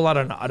that work? Well, I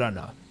don't know. I don't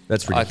know.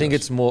 That's ridiculous. I think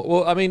it's more.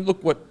 Well, I mean,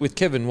 look what with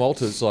Kevin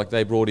Walters, like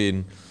they brought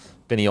in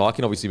Benny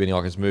Eichen. Obviously, Benny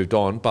Eichen's moved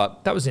on,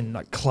 but That was in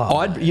like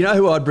club. You know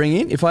who I'd bring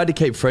in? If I had to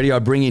keep Freddie,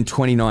 I'd bring in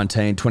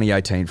 2019,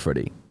 2018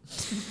 Freddie.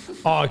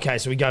 Oh, okay.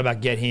 So we go back,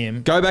 get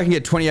him. Go back and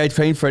get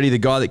 2018 Freddie, the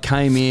guy that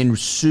came in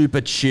super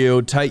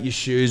chilled, take your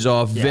shoes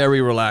off, very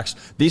relaxed.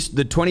 The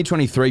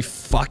 2023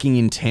 fucking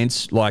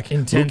intense. Like,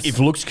 Intense. Look, if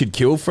looks could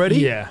kill Freddie,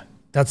 Yeah,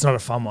 that's not a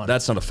fun one.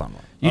 that's not a fun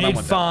one. You I don't need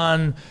want that.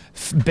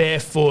 fun,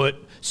 barefoot,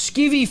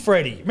 skivvy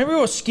Freddie. Remember he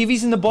wore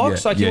skivvies in the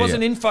box? Yeah, Like he yeah,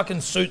 wasn't yeah. in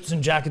fucking suits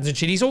and jackets and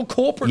shit. He's all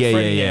corporate Yeah,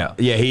 Freddie yeah, now.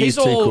 yeah. Yeah, he He's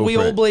is too all, we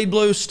all corporate. bleed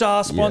blue,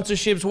 Star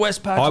sponsorships,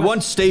 Westpac. I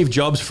want Steve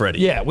Jobs Freddie.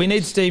 Yeah, we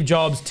need Steve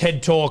Jobs,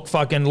 TED Talk,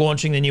 fucking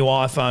launching the new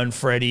iPhone,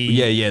 Freddie.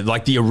 Yeah,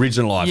 like the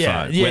original iPhone.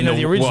 Yeah, yeah, When no,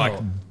 the original. Like,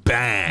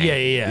 bang.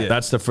 Yeah.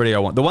 That's the Freddie I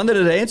want. The one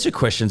that'd answer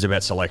questions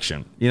about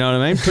selection. You know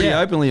what I mean? Pretty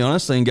openly,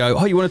 honestly, and go,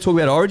 oh, you want to talk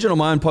about Origin on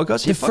my own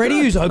podcast? The Freddie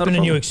who's Not a open to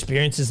new problem.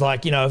 experiences,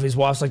 like, you know, if his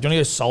wife's like, do you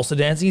want to go salsa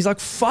dancing? He's like,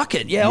 fuck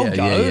it. Yeah, I'll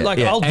go.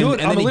 I'll do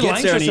it. And I'm then a he little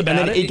gets there anxious and about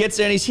then it. he gets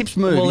there and his hips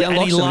move. Well, he and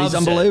unlocks he them. He's loves it.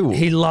 unbelievable.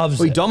 He loves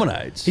Well, he it.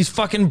 dominates. He's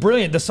fucking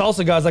brilliant. The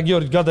salsa guy's like, you're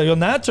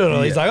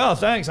natural. He's like, oh,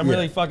 thanks. I'm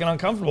really fucking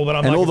uncomfortable. But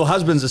I'm and like, all the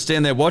husbands are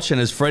standing there watching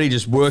as Freddie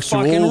just works through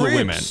fucking all the rips,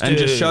 women and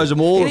just dude. shows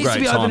them all He a needs to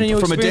great be open time to new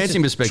from a experiences.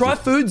 dancing perspective. Try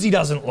foods he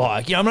doesn't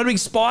like. You know, I'm not a big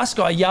spice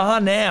guy. Yeah,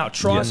 now.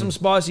 Try some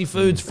spicy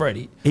foods,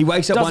 Freddie. He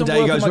wakes up one Doesn't day, he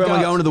work goes, with where my am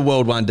I guts." going to the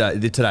world one day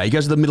today? He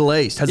goes to the Middle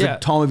East, has Yeah. the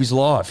time of his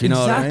life. You know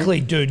what I mean? Exactly,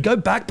 dude. Go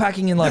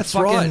backpacking in like That's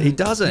fucking. right. He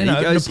doesn't. You know,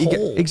 he goes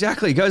Nepal.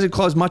 exactly. He goes and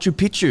climbs Machu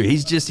Picchu.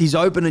 He's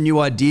open to new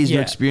ideas, new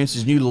Yeah.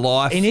 experiences, new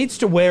life. He needs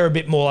to wear a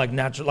bit more like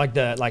natural, like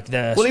the.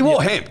 Well, he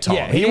wore hemp, Tom.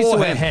 Yeah, he needs wore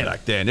to wear hemp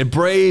back then. It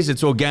breathes,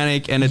 it's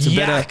organic, and it's a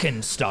yak better.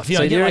 and stuff. You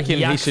so know, do you get, reckon like,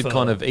 he yak should fur.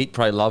 kind of eat,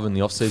 pray, love in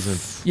the off season?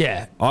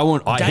 Yeah.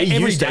 He Every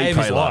used to day eat, of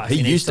pray, his love. life. He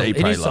needs used to eat,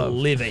 He pray, needs to love.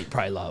 live, eat,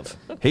 pray, love.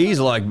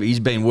 He's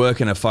been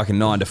working a fucking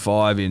 9 to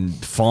 5 in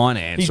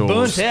finance. He's or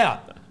burnt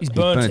out. He's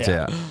burnt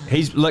out.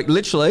 He's like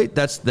literally.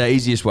 That's the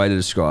easiest way to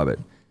describe it.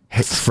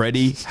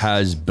 Freddie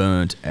has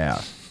burnt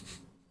out.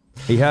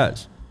 He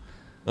has.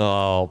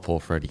 Oh, poor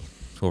Freddie.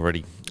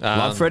 Already.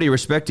 Love Freddie,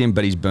 respect him,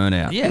 but he's burnt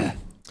out. Yeah.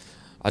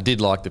 I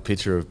did like the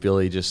picture of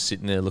Billy just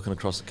sitting there looking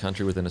across the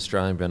country with an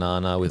Australian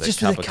banana with a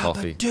cup of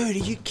coffee. Dude, are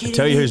you kidding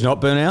Tell you me? who's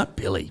not burnt out?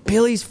 Billy.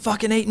 Billy's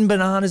fucking eating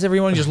bananas.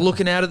 Everyone just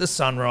looking out at the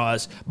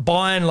sunrise,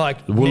 buying like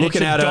looking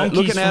miniature out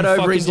donkeys over from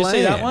fucking, his did you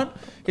see that land. one?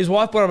 His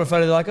wife brought up a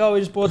photo. They're like, "Oh, we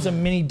just bought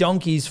some mini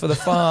donkeys for the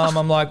farm."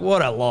 I'm like,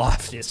 "What a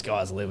life this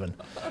guy's living!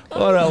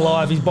 What a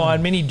life! He's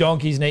buying mini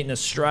donkeys and eating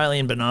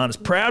Australian bananas,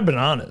 proud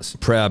bananas."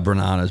 Proud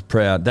bananas,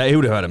 proud. He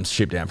would have had them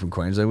shipped down from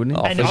Queensland, wouldn't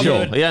he? Oh, And for I've sure.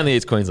 heard- He only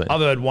eats Queensland.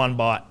 I've heard one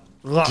bite,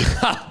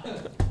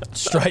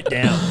 straight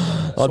down.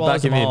 I'd Swallows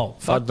back him them in. all.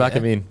 I'd Fuck back yeah.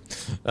 him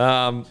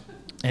in.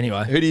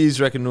 Anyway, Who do you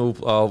reckon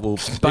will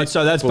But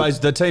so that's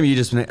the team you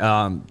just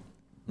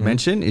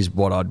mentioned is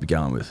what I'd be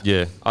going with.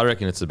 Yeah, I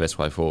reckon it's the best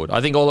way forward.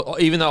 I think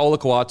even though Ola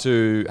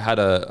Kawatu had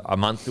a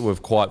month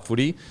of quiet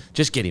footy,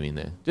 just get him in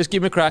there. Just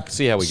give him a crack,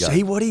 see how we go.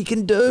 See what he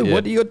can do. Yeah.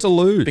 What do you got to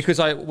lose? Because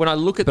when I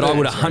look at But I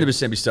would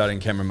 100% be starting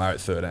Cameron Murray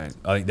at 13.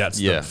 I think that's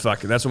Yeah.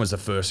 that's almost the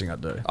first thing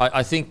I'd do.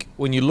 I think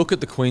when you look at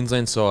the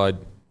Queensland side,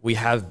 we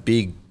have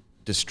big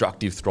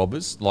destructive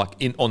throbbers like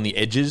on the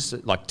edges.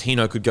 Like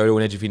Tino could go to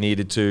an edge if he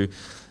needed to.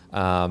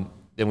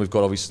 Then we've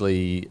got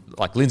obviously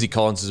like Lindsay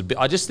Collins is a bit.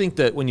 I just think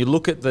that when you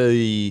look at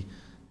the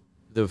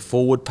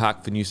forward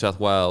pack for New South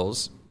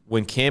Wales,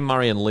 when Cam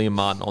Murray and Liam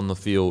Martin on the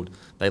field,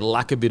 they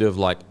lack a bit of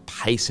like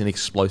pace and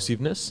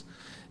explosiveness.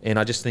 And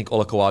I just think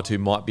Olakau'atu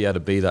might be able to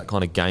be that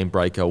kind of game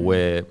breaker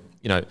where,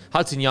 you know,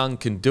 Hudson Young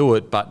can do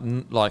it, but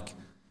like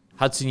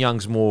Hudson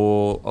Young's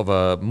more of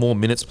a more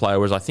minutes player,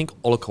 whereas I think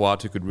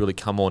Olakau'atu could really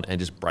come on and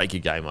just break a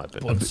game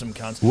open. put some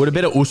cunts. What a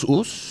bit of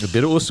us. A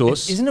bit of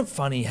sauce. Isn't it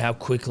funny how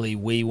quickly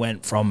we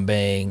went from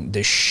being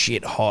the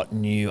shit hot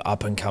new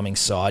up and coming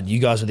side? You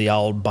guys were the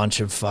old bunch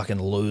of fucking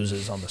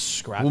losers on the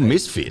scrap. Well,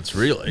 misfits,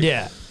 really.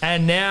 Yeah,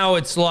 and now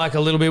it's like a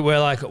little bit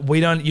where like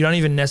you don't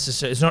even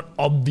necessarily. It's not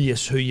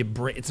obvious who you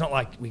bring. It's not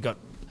like we got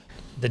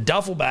the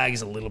duffel bag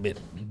is a little bit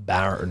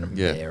barren.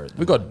 Yeah, there.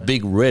 we've got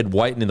Big Red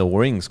waiting in the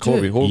wings.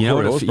 Corey, Dude, You know,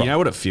 Corey what you know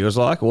what it feels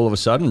like all of a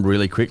sudden,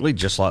 really quickly,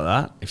 just like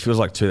that? It feels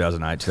like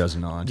 2008,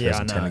 2009, Yeah,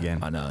 I 2010 know, again.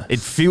 I know.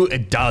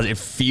 It does. It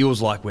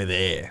feels like we're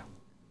there.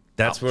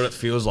 That's what it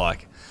feels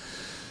like.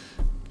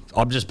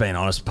 I'm just being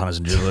honest, punters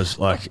and dribblers.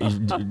 Like,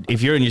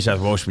 if you're a New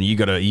South Welshman, you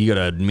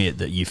gotta admit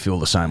that you feel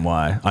the same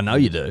way. I know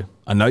you do.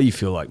 I know you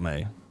feel like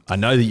me. I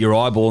know that you're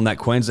eyeballing that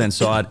Queensland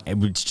side,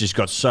 it's just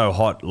got so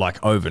hot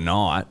like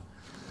overnight.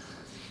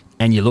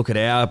 And you look at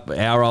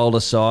our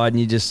older side and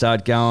you just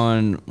start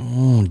going,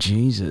 oh,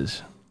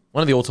 Jesus.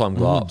 One of the all-time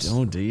gloves.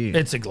 Oh dear.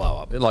 It's a glow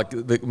up. Like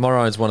the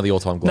Maroon's one of the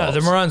all-time No, gloves.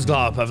 the Maroons glow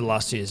up over the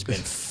last year has been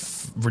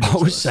I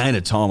ridiculous. was saying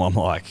to Tom, I'm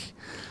like,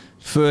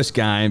 first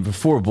game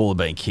before a ball had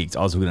been kicked,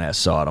 I was looking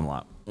outside. I'm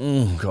like,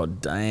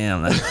 god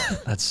damn,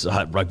 that's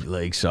rugby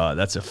league side.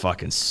 That's a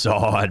fucking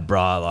side,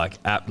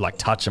 bruh. Like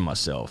touching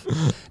myself.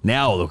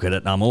 Now I look at it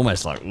and I'm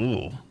almost like,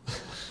 ooh,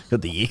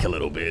 got the ick a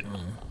little bit.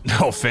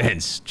 No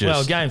offense. Just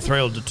Well, game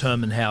 3 will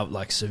determine how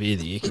like severe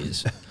the ick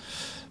is.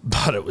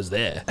 But it was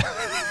there.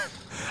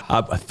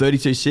 a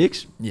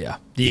 32-6. Yeah,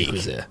 the ick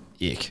was there.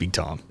 Ick. Big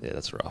time. Yeah,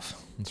 that's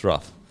rough. It's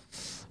rough.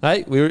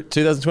 Hey, we were at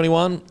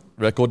 2021,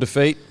 record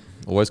defeat.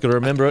 Always got to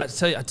remember I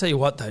it. tell you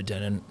what though,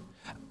 Denon.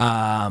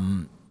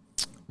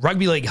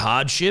 Rugby league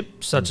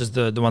hardship, such as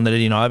the one that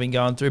Eddie and I have been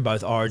going through,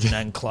 both Origin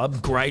and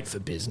club, great for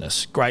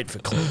business, great for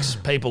clicks.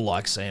 People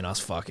like seeing us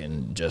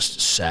fucking just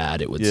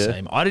sad, it would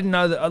seem. I didn't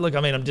know that. Look,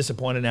 I mean, I'm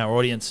disappointed in our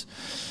audience,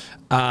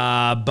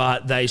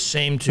 but they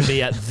seem to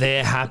be at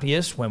their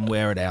happiest when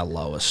we're at our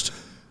lowest.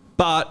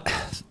 But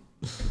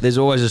there's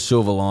always a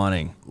silver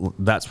lining.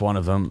 That's one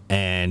of them.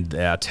 And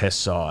our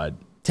test side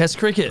Test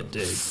cricket,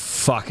 dude.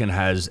 fucking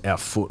has our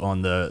foot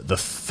on the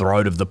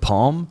throat of the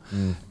palm.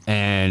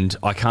 And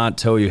I can't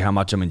tell you how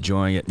much I'm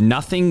enjoying it.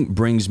 Nothing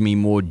brings me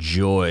more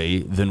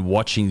joy than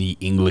watching the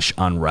English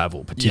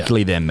unravel,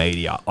 particularly their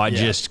media. I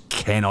just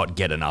cannot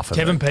get enough of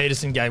Kevin it.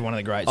 Peterson gave one of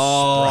the great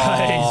Oh,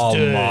 sprays,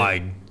 dude.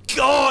 my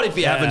God. If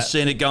you haven't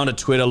seen it, go onto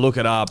Twitter, look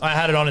it up. I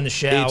had it on in the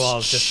shower It's while I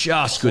was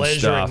just good pleasuring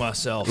stuff.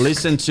 myself.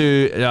 Listen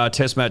to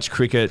Test Match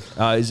Cricket.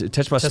 Is it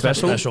Test Match Test match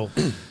Special?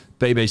 special.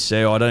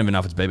 BBC. I don't even know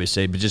if it's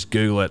BBC, but just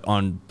Google it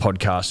on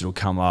podcast. It'll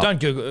come up. Don't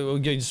Google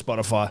it.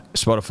 Spotify.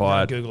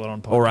 Spotify, Don't Google it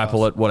on or podcast.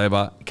 Apple it,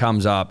 whatever. It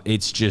comes up.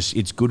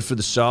 It's good for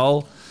the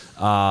soul.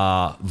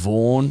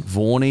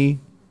 Vaughny,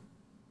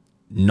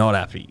 not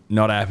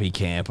happy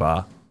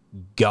camper,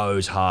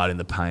 goes hard in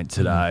the paint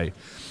today.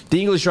 The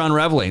English are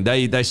unravelling.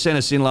 They sent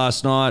us in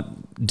last night,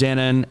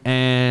 Denon,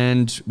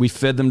 and we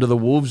fed them to the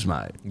wolves,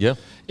 mate. Yeah.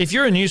 If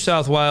you're a New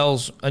South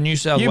Wales But you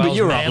were up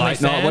Manly late night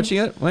fan, watching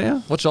it, weren't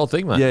you? Watch the whole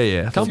thing, mate.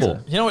 Yeah. Cumble.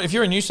 you know what? If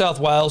you're a New South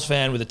Wales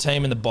fan with a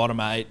team in the bottom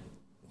 8,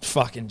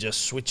 fucking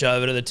just switch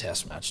over to the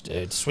Test match,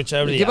 dude. Switch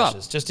over to the Give up.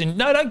 Ashes.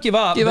 No, don't give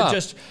up. Give but up.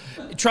 just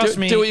trust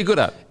me. Do what you're good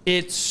at.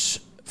 It's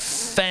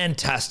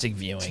fantastic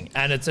viewing,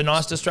 and it's a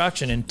nice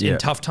distraction in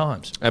tough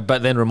times.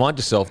 But then remind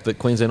yourself that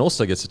Queensland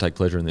also gets to take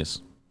pleasure in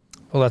this.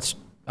 Well, that's.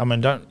 I mean,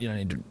 you don't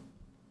need to.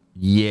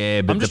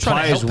 Yeah, but I'm the just trying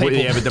to players, help people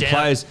yeah, but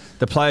down.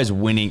 the players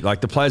winning,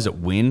 like the players that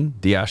win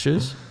the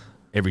Ashes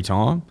every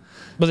time.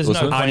 But there's no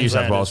Usman? New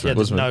South Queenslanders. Wales Yeah,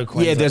 there's Usman. no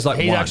Queenslanders. Yeah, there's like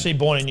he's one. actually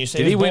born in New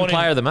Zealand. Did he win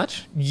player of the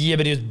match? Yeah,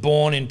 but he was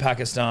born in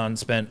Pakistan,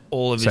 spent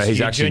all of So his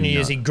he's actually junior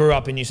years. not- He grew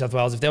up in New South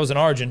Wales. If there was an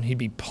Origin, he'd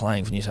be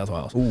playing for New South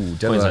Wales. Ooh,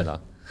 Queenslander.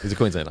 He's a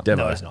Queenslander.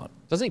 No, he's not.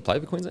 Doesn't he play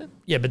for Queensland?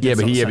 Yeah, but Yeah,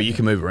 that's but not the same you thing.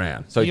 can move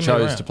around. So he You can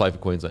move chose around. to play for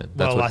Queensland.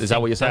 Well, Is that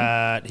what you're saying?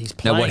 That he's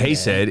playing Now, what he there.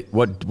 said,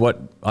 what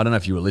I don't know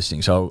if you were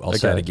listening, so I'll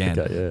say it Okay, again.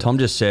 okay, yeah. Tom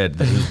just said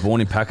that he was born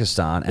in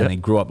Pakistan and then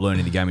grew up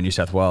learning the game in New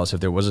South Wales. So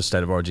if there was a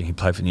state of origin, he'd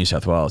play for New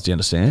South Wales. Do you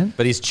understand?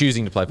 But he's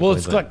choosing to play for Well,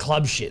 it's Queensland. like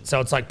club shit.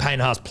 So it's like Payne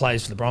Haas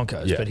plays for the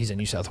Broncos, Yeah. but he's a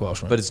New South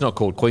Welshman. But it's not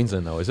called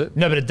Queensland, though, is it?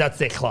 no, but that's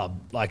their club.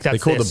 Like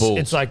that's call their, the Bulls.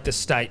 It's like the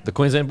state. The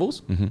Queensland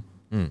Bulls? Mm-hmm.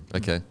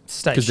 Okay.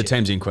 State Because the shit.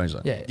 team's in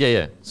Queensland. Yeah.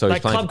 Yeah. So he's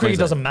Like playing club for cricket Queensland.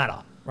 doesn't matter,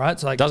 right?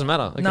 So like Doesn't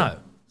matter, okay. No.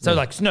 So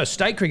like no,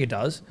 state cricket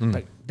does.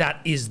 But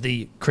that is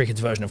the cricket's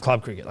version of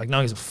club cricket. Like no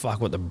one gives a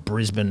fuck what the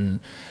Brisbane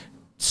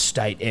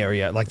state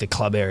area, like the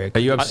club area.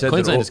 Are you upset?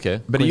 Queenslanders that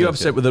care. But are you Queenslanders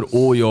upset care. with that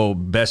all your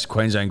best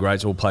Queensland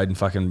greats all played in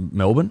fucking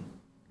Melbourne?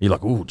 You're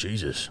like, oh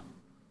Jesus.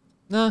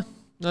 No,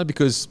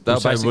 because they were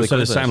So basically the same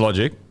Queenslanders.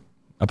 logic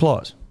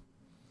applies.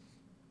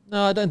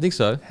 No, I don't think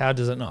so. How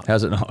does it not?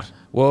 How's it not?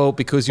 Well,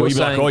 because you're Well, you'd be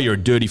saying... like, oh, you're a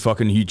dirty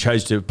fucking. You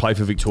chose to play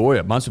for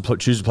Victoria. Munster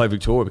choose to play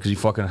Victoria because he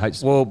fucking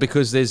hates. Well,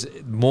 because there's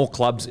more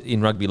clubs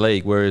in rugby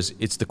league, whereas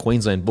it's the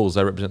Queensland Bulls.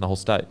 They represent the whole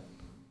state.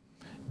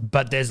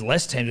 But there's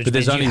less teams. Which But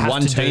there's means only you have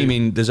one to team do-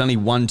 in. There's only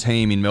one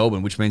team in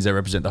Melbourne, which means they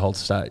represent the whole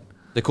state.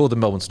 They're called the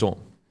Melbourne Storm.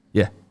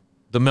 Yeah.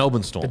 The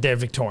Melbourne Storm. But they're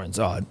Victorian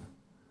side.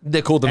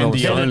 They're called the And Melbourne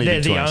the Storm. only They're the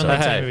Victorian only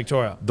side. team in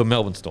Victoria. The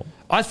Melbourne Storm.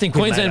 I think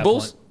we've made Queensland our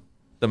Bulls, point.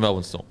 the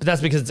Melbourne Storm. But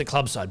that's because it's a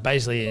club side.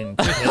 Basically, in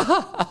cricket,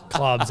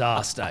 clubs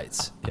are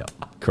states. Yeah.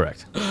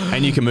 Correct.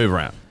 And you can move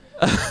around.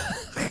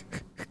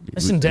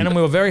 Listen, Denon,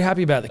 we were very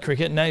happy about the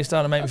cricket. Now you're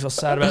starting to make me feel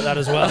sad about that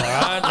as well. All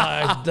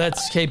right, like,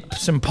 let's keep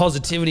some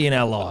positivity in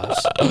our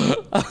lives.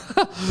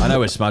 I know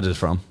where Smudge is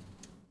from.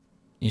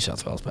 New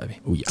South Wales, baby.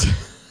 Oh yeah.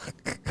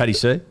 Paddy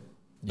C.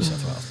 New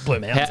South Wales. Blue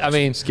Mountains. I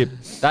mean, Skip,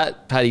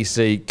 that Paddy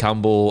C.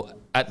 Cumble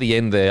at the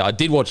end there, I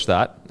did watch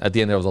that. At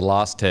the end there of the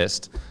last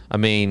test. I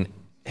mean,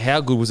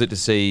 how good was it to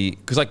see?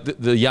 Because like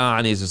the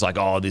yarn is like,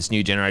 oh, this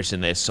new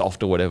generation, they're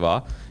soft or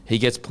whatever. He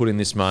gets put in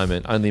this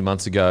moment only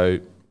months ago.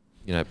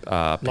 You know,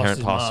 parent his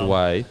passed mum.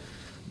 away.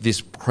 This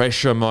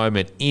pressure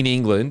moment in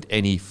England,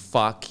 and he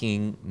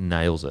fucking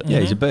nails it. Yeah,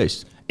 he's a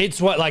beast.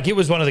 It's what like it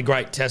was one of the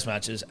great test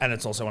matches, and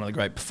it's also one of the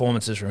great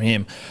performances from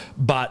him.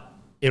 But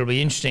it'll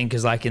be interesting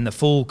because like in the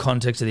full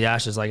context of the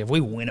Ashes, like if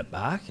we win it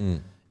back,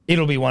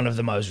 it'll be one of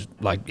the most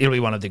it'll be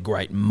one of the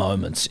great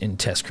moments in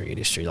Test cricket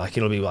history. Like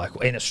it'll be like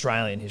in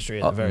Australian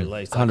history at the very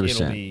least. Like,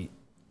 100%.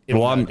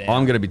 It'll I'm go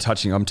down. going to be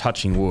touching. I'm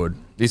touching wood.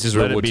 This is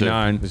Let real it wood be too.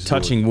 known. This is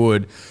Touching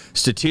wood.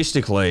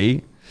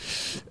 Statistically,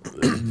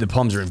 the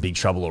Poms are in big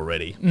trouble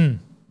already.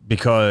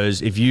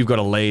 Because if you've got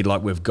a lead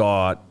like we've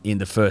got in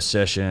the first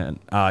session,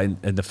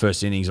 in the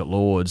first innings at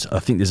Lords, I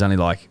think there's only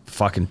like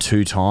fucking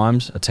 2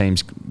 times a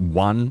team's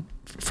won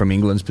from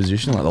England's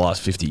position, like the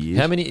last 50 years.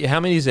 How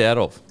many is it out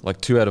of? Like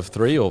 2 out of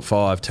 3 or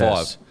 5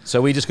 tests.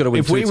 So we just got to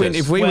win If we win,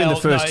 tests. if we win the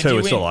first if 2, you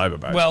it's win- all over,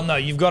 basically. Well, no,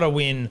 you've got to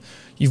win.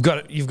 You've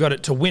got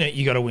it to win it.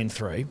 You got to win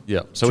 3.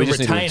 Yeah, so to we just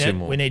need to win retain 2 it,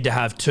 more. we need to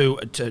have two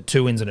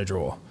wins and a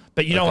draw.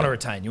 But you don't want to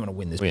retain. You want to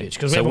win this pitch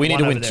because So we need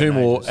to win 2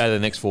 more out of the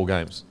next 4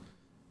 games.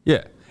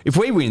 Yeah. If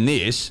we win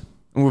this,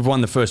 and we've won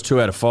the first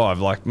 2 out of 5,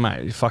 like,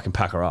 mate, you fucking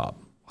pack her up.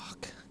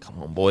 Fuck,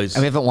 come on, boys.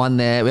 And we haven't won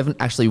there. We haven't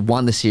actually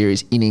won the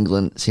series in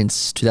England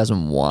since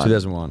 2001.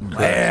 2001.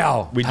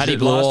 Wow. We Paddy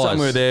did, last Blythe. time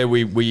we were there,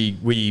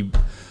 we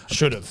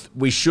Should have.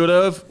 should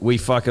have. We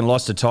fucking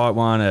lost a tight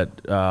one at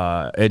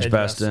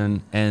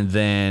Edgbaston, and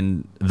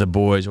then the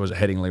boys, or was it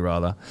Headingley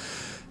rather?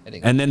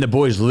 And then the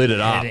boys lit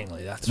it up.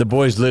 Headingley, that's the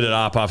boys lit it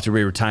up after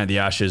we retained the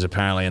Ashes,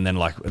 apparently, and then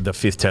like the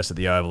 5th test at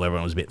the Oval,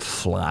 everyone was a bit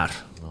flat.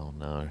 Oh,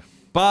 no.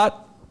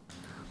 But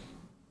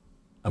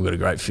I've got a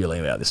great feeling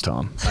about this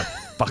time. A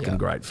fucking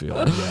great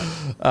feeling.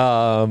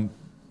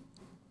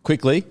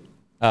 Quickly,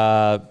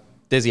 Desi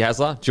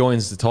Hasler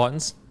joins the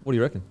Titans. What do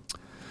you reckon?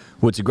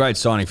 Well, it's a great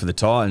signing for the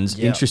Titans.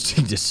 Yeah.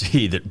 Interesting to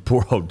see that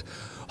poor old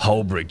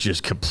Holbrook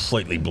just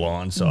completely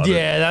blindsided.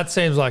 Yeah, that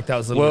seems like that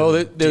was a little Well,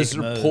 bit of a there's dick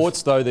move.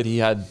 reports, though, that he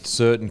had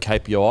certain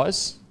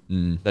KPIs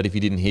that if he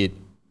didn't hit,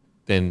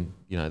 then,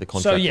 the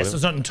contract... So, yes, whatever.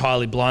 it's not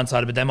entirely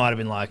blindsided, but they might have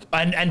been like...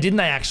 And didn't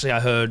they actually, I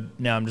heard,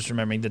 now I'm just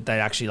remembering, that they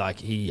actually, like,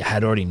 he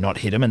had already not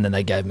hit him and then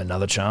they gave him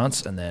another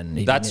chance and then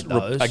he That's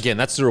didn't hit those. again,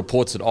 that's the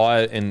reports that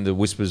I and the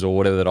whispers or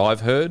whatever that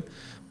I've heard.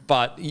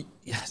 But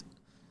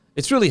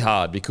it's really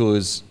hard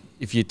because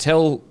if you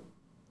tell,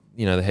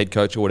 the head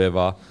coach or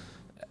whatever,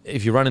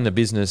 if you're running the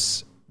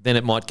business, then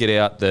it might get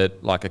out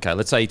that, like, okay,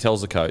 let's say he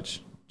tells the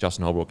coach,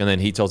 Justin Holbrook, and then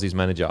he tells his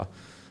manager,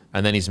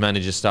 and then his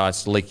manager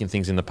starts leaking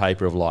things in the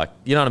paper of like,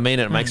 you know what I mean?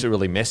 And it makes it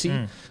really messy.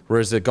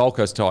 Whereas the Gold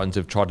Coast Titans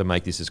have tried to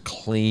make this as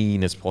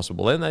clean as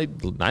possible, and they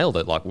nailed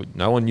it. Like,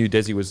 no one knew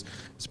Desi was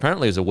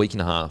apparently it was a week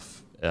and a half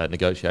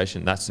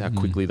negotiation. That's how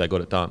quickly they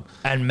got it done.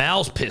 And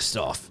Mal's pissed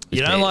off. You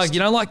He's don't pissed.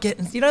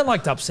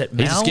 like to upset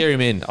Mal. He's a scary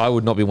man. I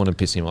would not be wanting to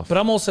piss him off. But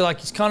I'm also like,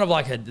 he's kind of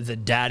like the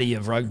daddy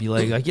of rugby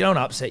league. Like, you don't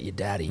upset your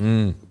daddy.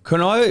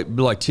 Can I,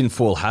 like,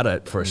 tinfoil hat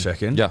it for a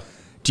second? Yeah.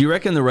 Do you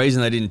reckon the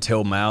reason they didn't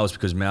tell Mal is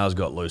because Mal's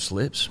got loose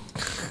lips?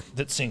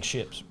 That sink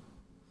ships. Do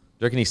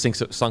you reckon he sunk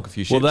a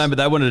few ships? Well, but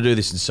they wanted to do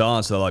this in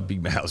silence. So they're like,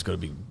 Big Mal's got a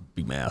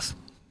big mouth.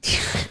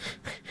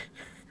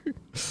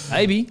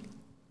 Maybe.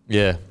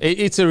 Yeah,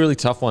 it's a really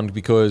tough one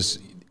because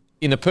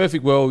in a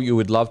perfect world, you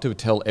would love to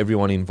tell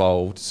everyone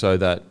involved so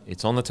that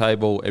it's on the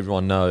table,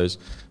 everyone knows.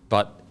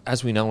 But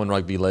as we know in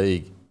rugby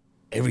league,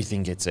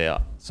 everything gets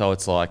out. So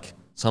it's like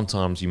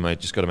sometimes you may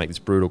just got to make this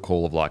brutal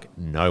call of like,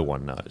 no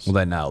one knows. Well,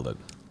 they nailed it.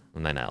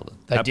 And they nailed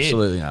it. They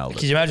Absolutely did. nailed it.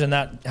 Can you imagine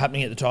that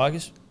happening at the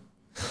Tigers?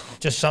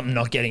 Just something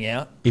not getting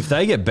out. If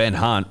they get Ben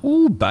Hunt,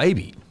 ooh,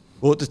 baby.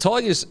 Well, the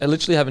Tigers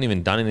literally haven't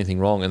even done anything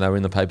wrong, and they were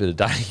in the paper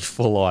today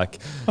for like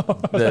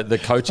the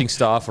coaching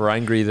staff are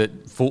angry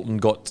that Fulton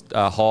got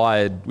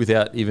hired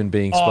without even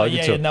being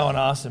spoken to. No one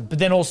asked him. But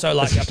then also,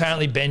 like,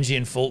 apparently Benji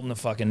and Fulton are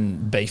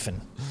fucking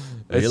beefing.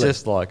 It's Really?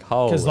 just like,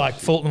 holy. Because, like,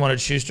 Fulton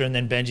wanted Schuster, and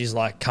then Benji's,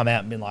 like, come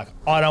out and been like,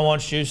 I don't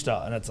want Schuster.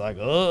 And it's like,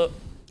 oh,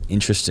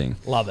 Interesting.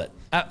 love it.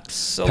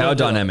 Absolutely. Power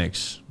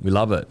dynamics. We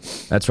love it.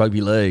 That's rugby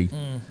league.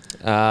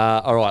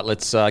 All right,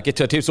 let's get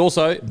to our tips.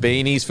 Also,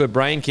 beanies for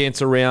brain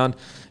cancer round.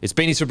 It's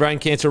beanies for brain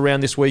cancer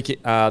round this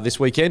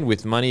weekend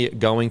with money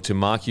going to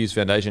Mark Hughes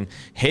Foundation.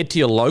 Head to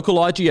your local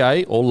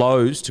IGA or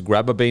Lowe's to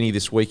grab a beanie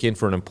this weekend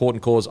for an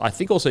important cause. I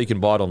think also you can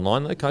buy it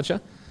online though, can't you?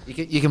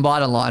 You can buy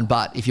it online,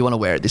 but if you want to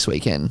wear it this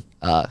weekend,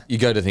 You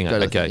go to the thing. Go to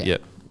the Okay, thing, yeah.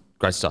 yeah.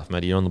 Great stuff,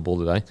 Matty. You're on the ball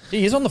today.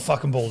 He is on the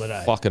fucking ball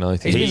today. Fucking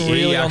oath. He's been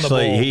really on the ball.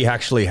 He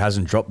actually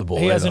hasn't dropped the ball.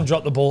 He either. hasn't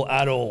dropped the ball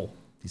at all.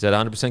 He's at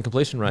 100%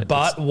 completion rate.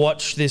 But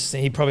watch this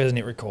thing. He probably hasn't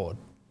hit record.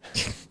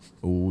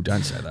 Ooh,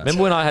 don't say that.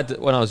 remember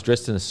when I was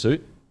dressed in a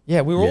suit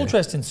Yeah, we were all Yeah.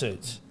 dressed in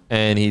suits.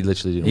 and he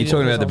literally didn't. You're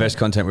talking about the on best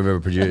content we've ever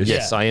produced.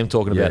 Yes, I am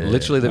talking about Yeah.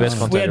 literally the best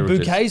content We had ever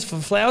produced. bouquets for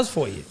flowers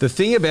for you. The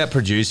thing about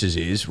producers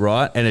is,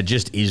 right, and it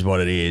just is what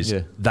it is,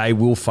 Yeah. they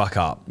will fuck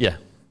up. Yeah.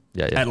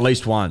 Yeah. At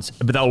least once.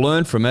 But they'll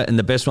learn from it, and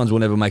the best ones will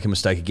never make a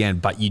mistake again.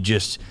 But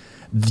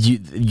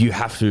you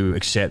have to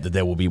accept that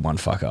there will be one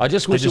fuck up. I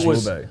just wish There it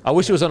was. will be. I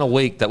wish it was on a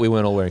week that we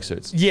weren't all wearing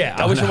suits. Yeah,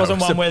 I wish it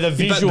wasn't one where the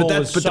visual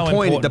was but so the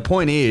point, important. the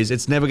point is,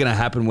 it's never going to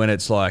happen when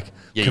it's like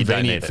Yeah, you don't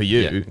convenient need for it. you.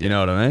 Yeah, You know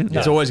what I mean?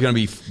 It's always going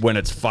to be when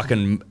it's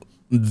fucking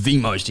the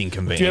most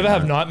inconvenient. Do you ever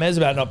have mate. nightmares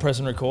about not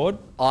pressing record?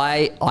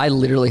 I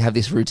literally have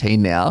this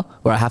routine now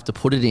where I have to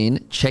put it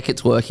in, check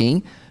it's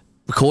working,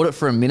 record it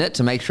for a minute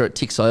to make sure it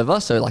ticks over.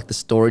 So like the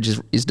storage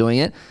is doing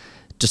it,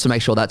 just to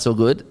make sure that's all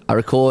good. I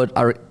record,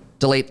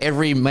 delete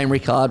every memory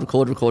card,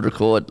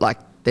 record. Like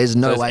There's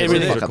no So way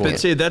everything's it's a fuck up. recorded. here. But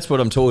see, that's what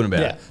I'm talking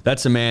about. Yeah.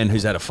 That's a man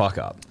who's had a fuck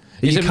up.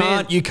 He's You a man-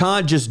 can't. You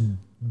can't just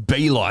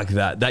be like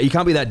that. That you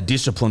can't be that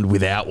disciplined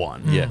without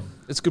one. Yeah,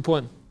 it's a good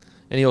point.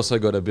 And he also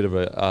got a bit of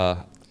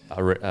a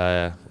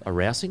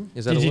rousing.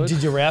 Is that a word?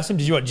 Did you rouse him?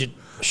 Did you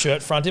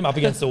shirt front him up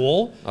against the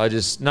wall? I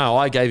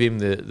gave him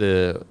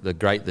the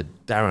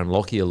Darren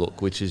Lockyer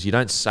look, which is you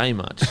don't say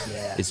much.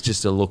 Yeah. It's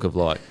just a look of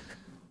like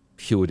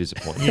pure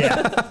disappointment.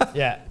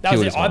 Yeah. That was Pure it.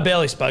 I disappointment.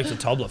 barely spoke to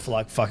Tobler for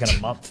like fucking a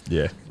month.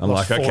 Yeah. I'm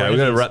Lost like, four okay, we're going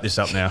to interviews. wrap this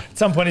up now. At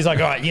some point, he's like,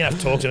 all right, you have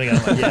to talk to him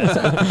again. I'm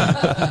like,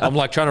 yeah, I'm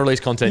like trying to release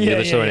content. yeah,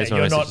 Never saw any of my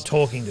You're not messages.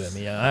 talking to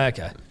him. Yeah,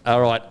 okay.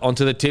 All right, on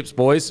to the tips,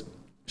 boys.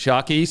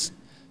 Sharkies.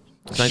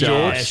 St.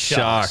 George.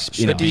 Sharks.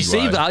 In a But do you big see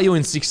way. value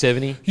in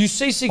 670? You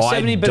see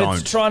 670, I but don't.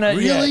 it's trying to.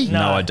 Really? Yeah,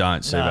 No, I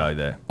don't see no. value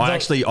there. I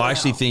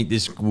actually think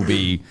this will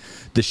be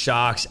the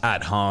Sharks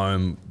at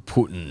home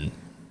putting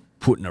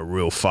a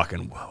real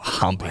fucking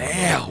humping.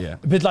 Wow. Yeah.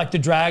 But like the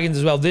Dragons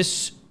as well.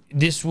 This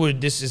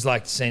is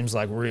like seems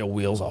like real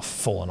wheels off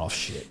falling off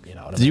shit. You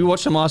know what I Did mean? you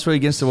watch them last week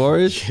against the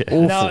Warriors?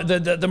 Awful. No,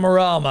 the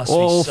morale must be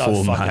Awful,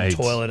 so fucking mate.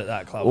 toilet at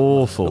that club.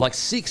 Awful. Like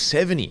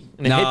 670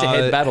 in a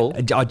head-to-head battle. I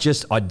With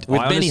Benny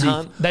honestly-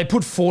 Hunt. They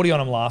put 40 on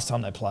them last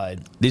time they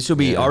played. This will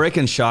be. I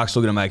reckon Sharks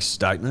are going to make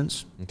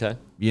statements. Okay.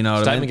 You know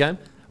what I mean? Statement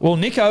game? Well,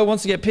 Nico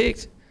wants to get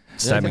picked.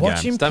 Statement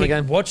Watch game. him Statement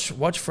pick, game.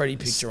 Watch Freddie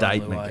picture on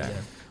Statement Blue Eye, game. yeah.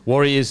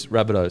 Warriors,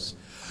 Rabbitohs.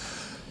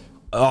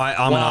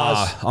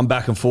 I'm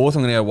back and forth.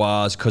 I'm going to go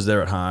Wars because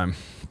they're at home.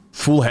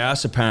 Full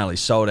house apparently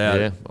sold out.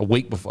 Yeah, a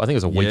week before. I think it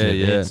was a week in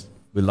advance.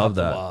 We love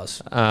that.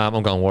 Bars.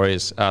 I'm going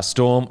Warriors.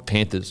 Storm,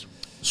 Panthers.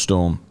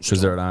 Storm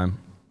because they're at home.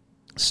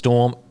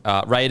 Storm,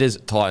 Raiders,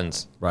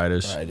 Titans.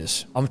 Raiders.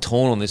 Raiders. I'm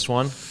torn on this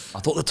one. I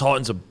thought the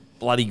Titans are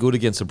bloody good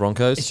against the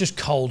Broncos. It's just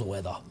cold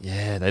weather.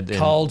 Yeah, they did.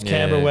 Cold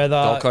Canberra weather.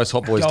 Gold Coast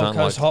Hot Boys Gold don't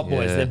Coast like. Hot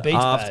Boys. yeah. They're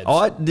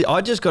beach babes.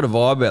 I just got a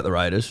vibe about the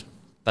Raiders.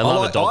 They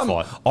love a I'm-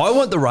 dogfight. I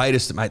want the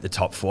Raiders to make the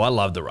top four. I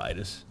love the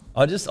Raiders.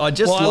 I just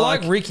Well, I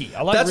like Ricky.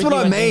 I like that's Ricky what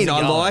I when mean. things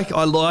are I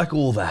going. like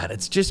all that.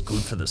 It's just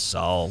good for the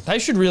soul. They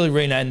should really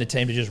rename the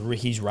team to just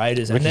Ricky's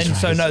Raiders, and Ricky's then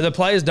so Raiders. no, the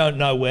players don't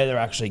know where they're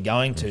actually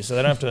going to, so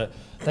they don't have to.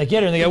 They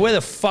get it and they go, "Where the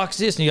fuck's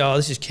this?" And you go, "Oh,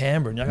 this is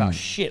Canberra." And you're like, "Oh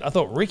shit, I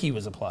thought Ricky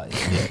was a place."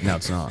 No,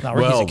 it's not. No,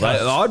 Ricky's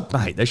well, a coach.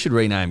 mate, they should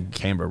rename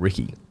Canberra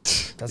Ricky.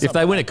 That's If not they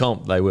bad. win a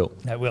comp, they will.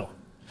 They will.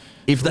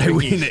 If they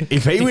win,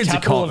 if he The wins a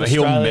capital comp, of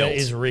he'll Australia melt.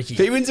 is Ricky. If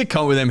he wins a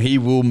comp with them, he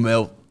will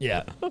melt.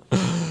 Yeah,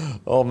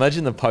 Oh,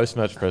 imagine the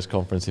post-match press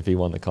conference if he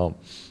won the comp.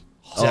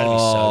 that'd be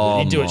so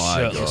good. He'd do it my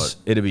shirtless.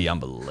 God. It'd be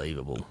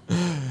unbelievable.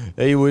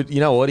 He would.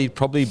 You know what? He'd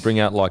probably bring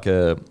out like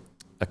a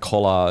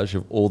collage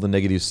of all the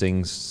negative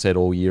things said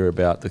all year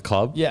about the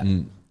club. Yeah.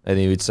 And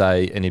he would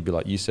say, and he'd be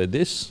like, "You said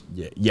this."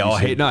 Yeah,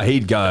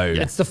 he'd go.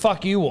 It's the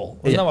fuck you wall.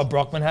 Wasn't that what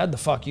Brockman had? The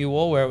fuck you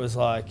wall, where it was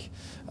like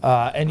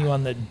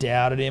anyone that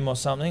doubted him or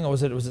something, or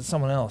was it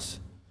someone else?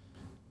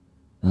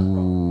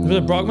 Was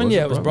it Brockman?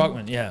 Yeah, it was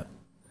Brockman. Yeah.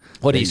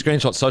 What, he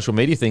screenshot social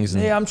media things?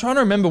 And Yeah, I'm trying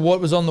to remember what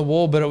was on the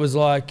wall, but it was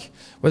like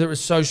whether it was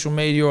social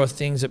media or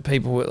things that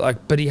people were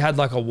like. But he had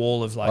like a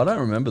wall of like. I don't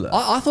remember that.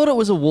 I thought it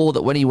was a wall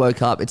that when he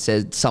woke up, it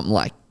said something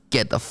like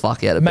 "Get the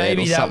fuck out of bed"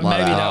 Maybe or that something like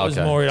maybe that. that was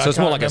Okay. more. So I it's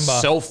more can't like remember. a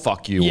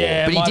self-fuck you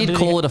Yeah, wall. But he did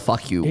call it a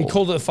 "fuck you" He wall.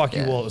 called it a fuck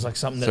you Yeah. wall. It was like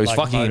something that So he's like,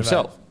 fucking motivated-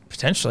 himself.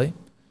 Potentially.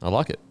 I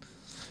like it.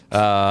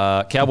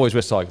 Cowboys,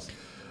 West Tigers.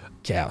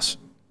 Cows.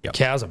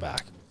 Cows are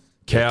back.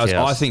 Cows.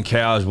 Cows. I think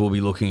Cows will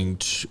be looking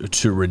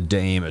to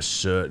redeem a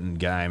certain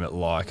game at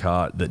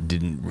Leichhardt that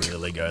didn't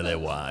really go their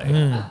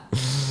way.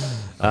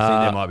 I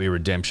think there might be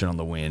redemption on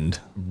the wind.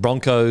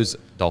 Broncos,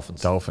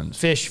 Dolphins. Dolphins.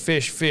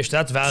 Fish.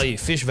 That's value.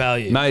 Fish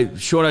value. Mate,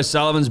 Sean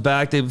O'Sullivan's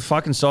back. The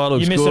fucking side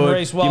looks You're missing good.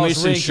 Reece You're Walsh,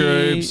 missing Ricky,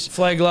 Shoops.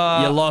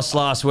 Flegler. You lost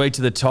last week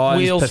to the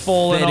Titans. Wheels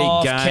falling Pathetic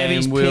off. game.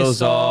 Kevy's Wheels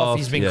pissed off.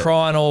 He's been Yeah.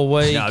 crying all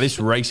week. No, this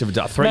reeks of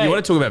a three. Mate, You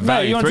want to talk about mate,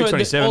 value? you wanna talk-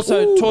 327.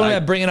 Also, Ooh, talking mate.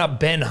 about bringing up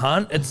Ben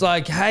Hunt, it's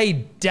like,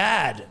 hey,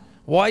 Dad,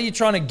 why are you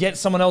trying to get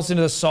someone else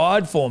into the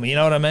side for me? You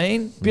know what I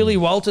mean? Billy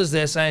Walters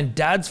there saying,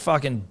 Dad's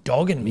fucking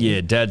dogging me.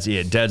 Yeah,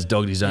 Dad's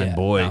dogged his own Yeah,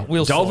 boy. nah,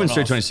 wheels Dolphins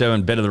falling off.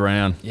 327, bet of the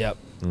round. Yep.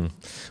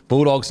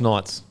 Bulldogs,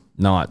 Knights.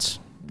 Knights.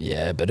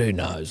 Yeah, but who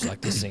knows?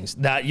 Like, this thing's...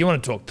 That, you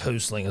want to talk poo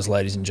slingers,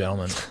 ladies and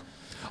gentlemen.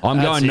 I'm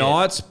That's going it.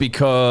 Knights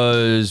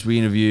because we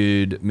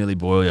interviewed Millie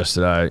Boyle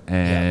yesterday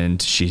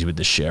and she's with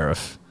the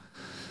Sheriff.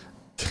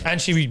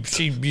 And she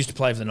used to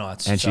play for the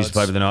Knights. And so she's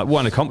played it's- with the Knights.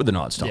 Won a comp with the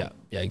Knights, Tom.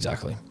 Yeah,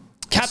 exactly.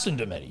 Captain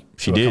Dometti.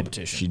 She to a did.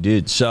 competition. She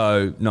did.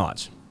 So,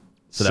 Knights.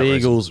 For that reason.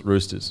 Seagulls,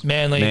 Roosters.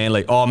 Manly.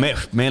 Manly. Oh,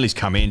 Manly's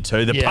come in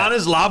too. The Yeah.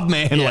 punters love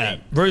Manly. Yeah.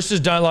 Roosters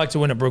don't like to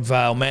win at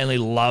Brookvale. Manly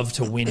love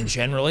to win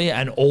generally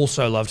and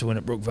also love to win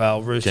at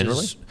Brookvale. Roosters,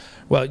 Generally?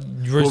 Well,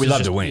 Roosters love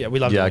just- to win. Yeah, we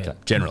love Yeah, to win. okay.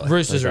 Generally.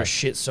 Roosters are Okay. a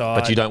shit side.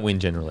 But you don't win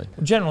generally.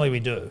 Generally, we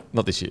do.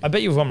 Not this year. I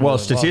bet you've won. Well, more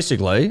than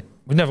statistically,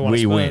 we've never won. we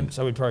a spoon, win.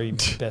 so we'd probably be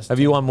best. Have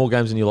you won more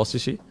games than you lost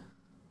this year?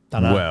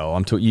 Dunno.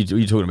 well,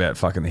 you're talking about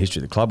fucking the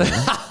history of the club.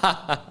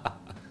 Now.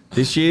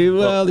 This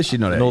year, this year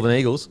not out. Northern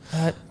Eagles.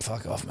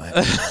 Fuck off, mate.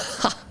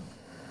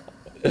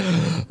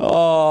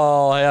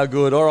 Oh, how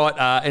good. All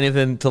right.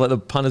 Anything to let the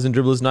punters and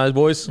dribblers know,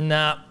 boys?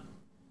 Nah.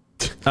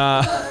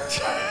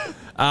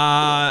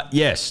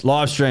 Yes,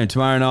 live stream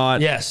tomorrow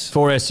night. Yes.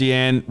 For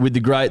SEN with the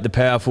great, the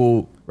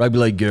powerful rugby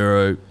league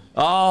guru.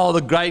 Oh,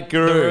 the great The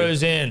guru.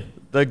 Roo's in.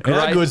 The great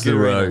How good's the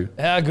guru. Roo?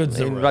 How good's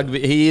the In Roo?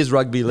 rugby, he is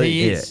rugby league.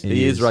 He is.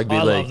 He is rugby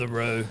I league. love the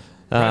Roo.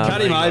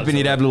 Cut him open,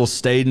 he'd have little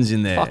Steedens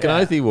in there. Fucking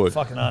oath he would.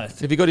 Fucking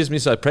oath. If he got his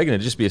misso pregnant,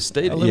 it'd just be a A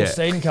steed. little Yeah.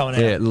 Steeden coming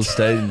out. Yeah, little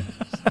Steeden.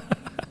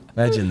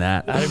 Imagine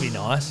that. That'd be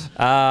nice.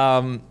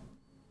 And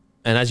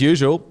as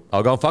usual,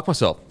 I'll go and fuck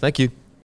myself. Thank you.